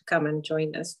invite you to come and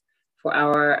join us for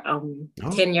our Oh,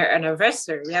 10-year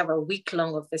anniversary. We have a week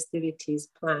long of festivities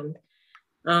planned.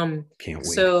 Um, can't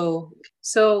wait.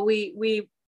 so we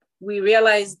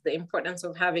realized the importance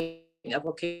of having a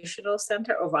vocational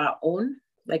center of our own,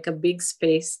 like a big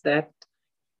space that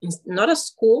not a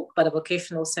school, but a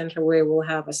vocational center where we'll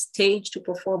have a stage to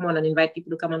perform on and invite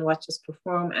people to come and watch us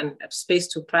perform, and a space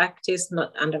to practice,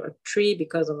 not under a tree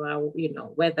because of our,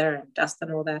 weather and dust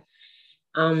and all that.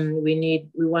 We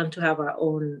want to have our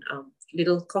own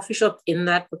little coffee shop in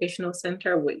that vocational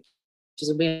center, which is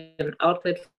an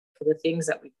outlet for the things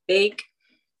that we bake.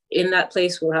 In that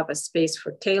place, we'll have a space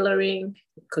for tailoring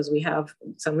because we have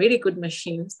some really good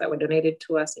machines that were donated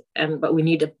to us, but we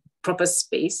need a proper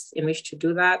space in which to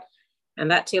do that. And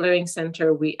that tailoring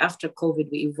center, after COVID,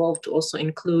 we evolved to also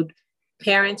include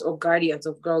parents or guardians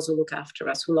of girls who look after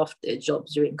us, who lost their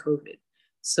jobs during COVID.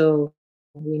 So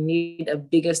we need a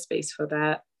bigger space for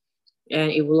that.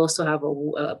 And it will also have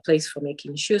a place for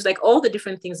making shoes, like all the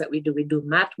different things that we do. We do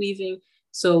mat weaving.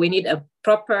 So we need a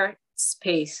proper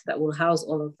space that will house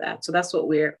all of that. So that's what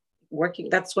we're working.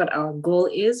 That's what our goal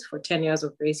is for 10 years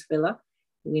of Grace Villa.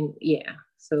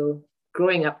 So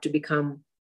growing up to become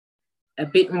a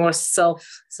bit more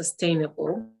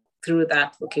self-sustainable through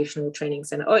that vocational training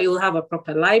center. Or it will have a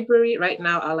proper library. Right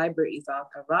now, our library is our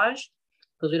garage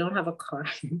because we don't have a car.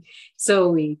 So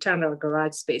we turned our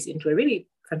garage space into a really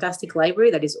fantastic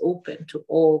library that is open to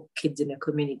all kids in the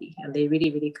community. And they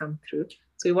really, really come through.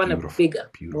 So we want a Beautiful, bigger, more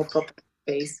beautiful. proper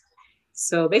space.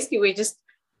 So basically, we're just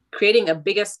creating a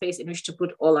bigger space in which to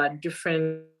put all our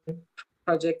different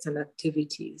projects and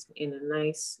activities in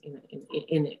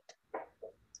it.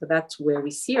 So that's where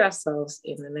we see ourselves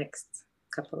in the next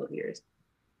couple of years.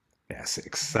 That's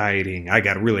exciting. I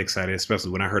got really excited,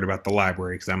 especially when I heard about the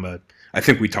library, because I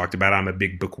think we talked about, I'm a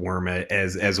big bookworm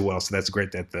as well. So that's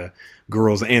great that the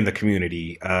girls and the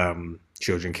community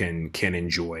children can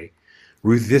enjoy.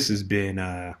 Ruth, this has been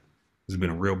a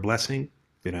real blessing.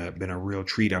 Been a real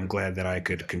treat. I'm glad that I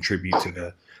could contribute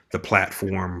to the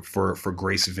platform for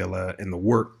Grace Villa and the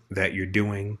work that you're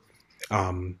doing.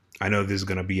 I know this is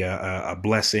going to be a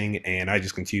blessing, and I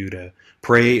just continue to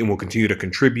pray and will continue to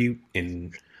contribute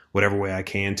in whatever way I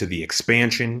can to the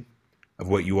expansion of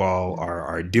what you all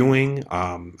are doing.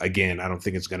 Again, I don't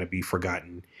think it's going to be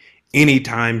forgotten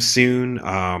anytime soon.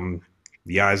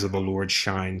 The eyes of the Lord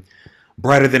shine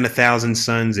brighter than 1,000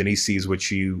 suns, and he sees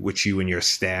what you and your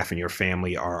staff and your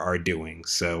family are doing.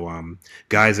 So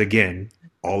guys, again,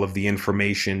 all of the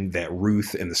information that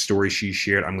Ruth and the story she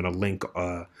shared, I'm going to link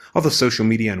all the social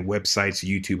media and websites,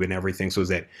 YouTube and everything, so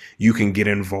that you can get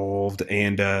involved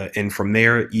and from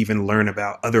there even learn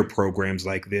about other programs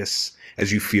like this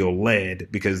as you feel led,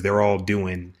 because they're all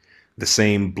doing the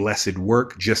same blessed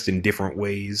work, just in different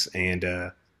ways. And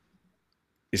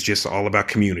it's just all about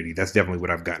community. That's definitely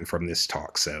what I've gotten from this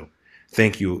talk. So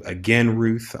thank you again,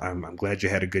 Ruth. I'm glad you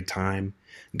had a good time.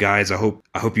 Guys, I hope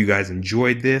you guys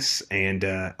enjoyed this, and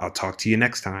I'll talk to you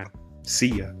next time. See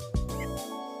ya.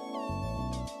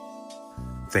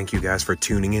 Thank you guys for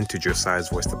tuning in to Josiah's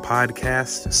Voice, the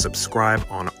podcast. Subscribe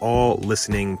on all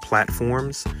listening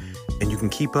platforms, and you can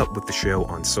keep up with the show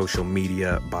on social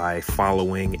media by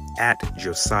following at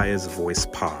Josiah's Voice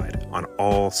Pod on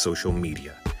all social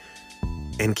media.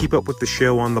 And keep up with the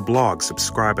show on the blog.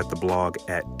 Subscribe at the blog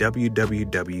at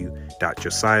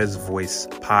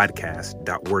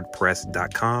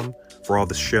www.josiahsvoicepodcast.wordpress.com for all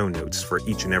the show notes for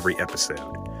each and every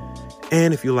episode.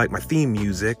 And if you like my theme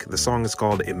music, the song is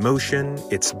called Emotion.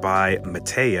 It's by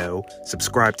Mateo.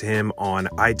 Subscribe to him on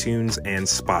iTunes and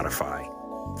Spotify.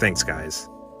 Thanks, guys.